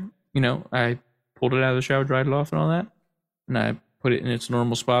in there. I pulled it out of the shower, dried it off and all that. And I put it in its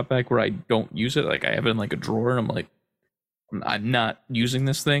normal spot back where I don't use it. Like I have it in a drawer, and I'm like, I'm not using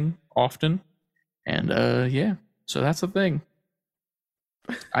this thing often. And yeah, so that's the thing.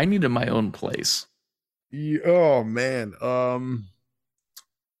 I needed my own place. Oh man. So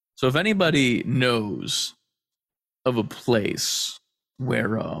if anybody knows of a place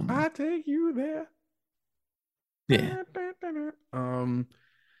where I take you there. Yeah. And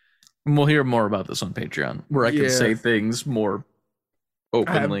we'll hear more about this on Patreon, where I can say things more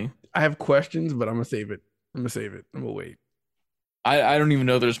openly. I have questions, but I'm gonna save it. I'm gonna wait. I don't even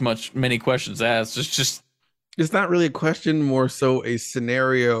know there's many questions asked. It's not really a question, more so a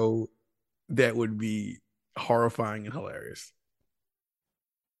scenario that would be horrifying and hilarious.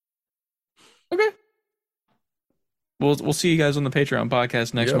 Okay. We'll see you guys on the Patreon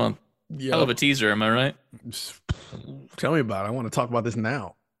podcast next month. Yep. Hell of a teaser, am I right? Tell me about it. I want to talk about this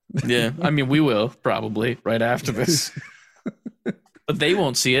now. Yeah, I mean, we will probably right after this. But they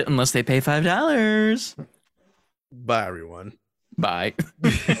won't see it unless they pay $5. Bye, everyone. Bye.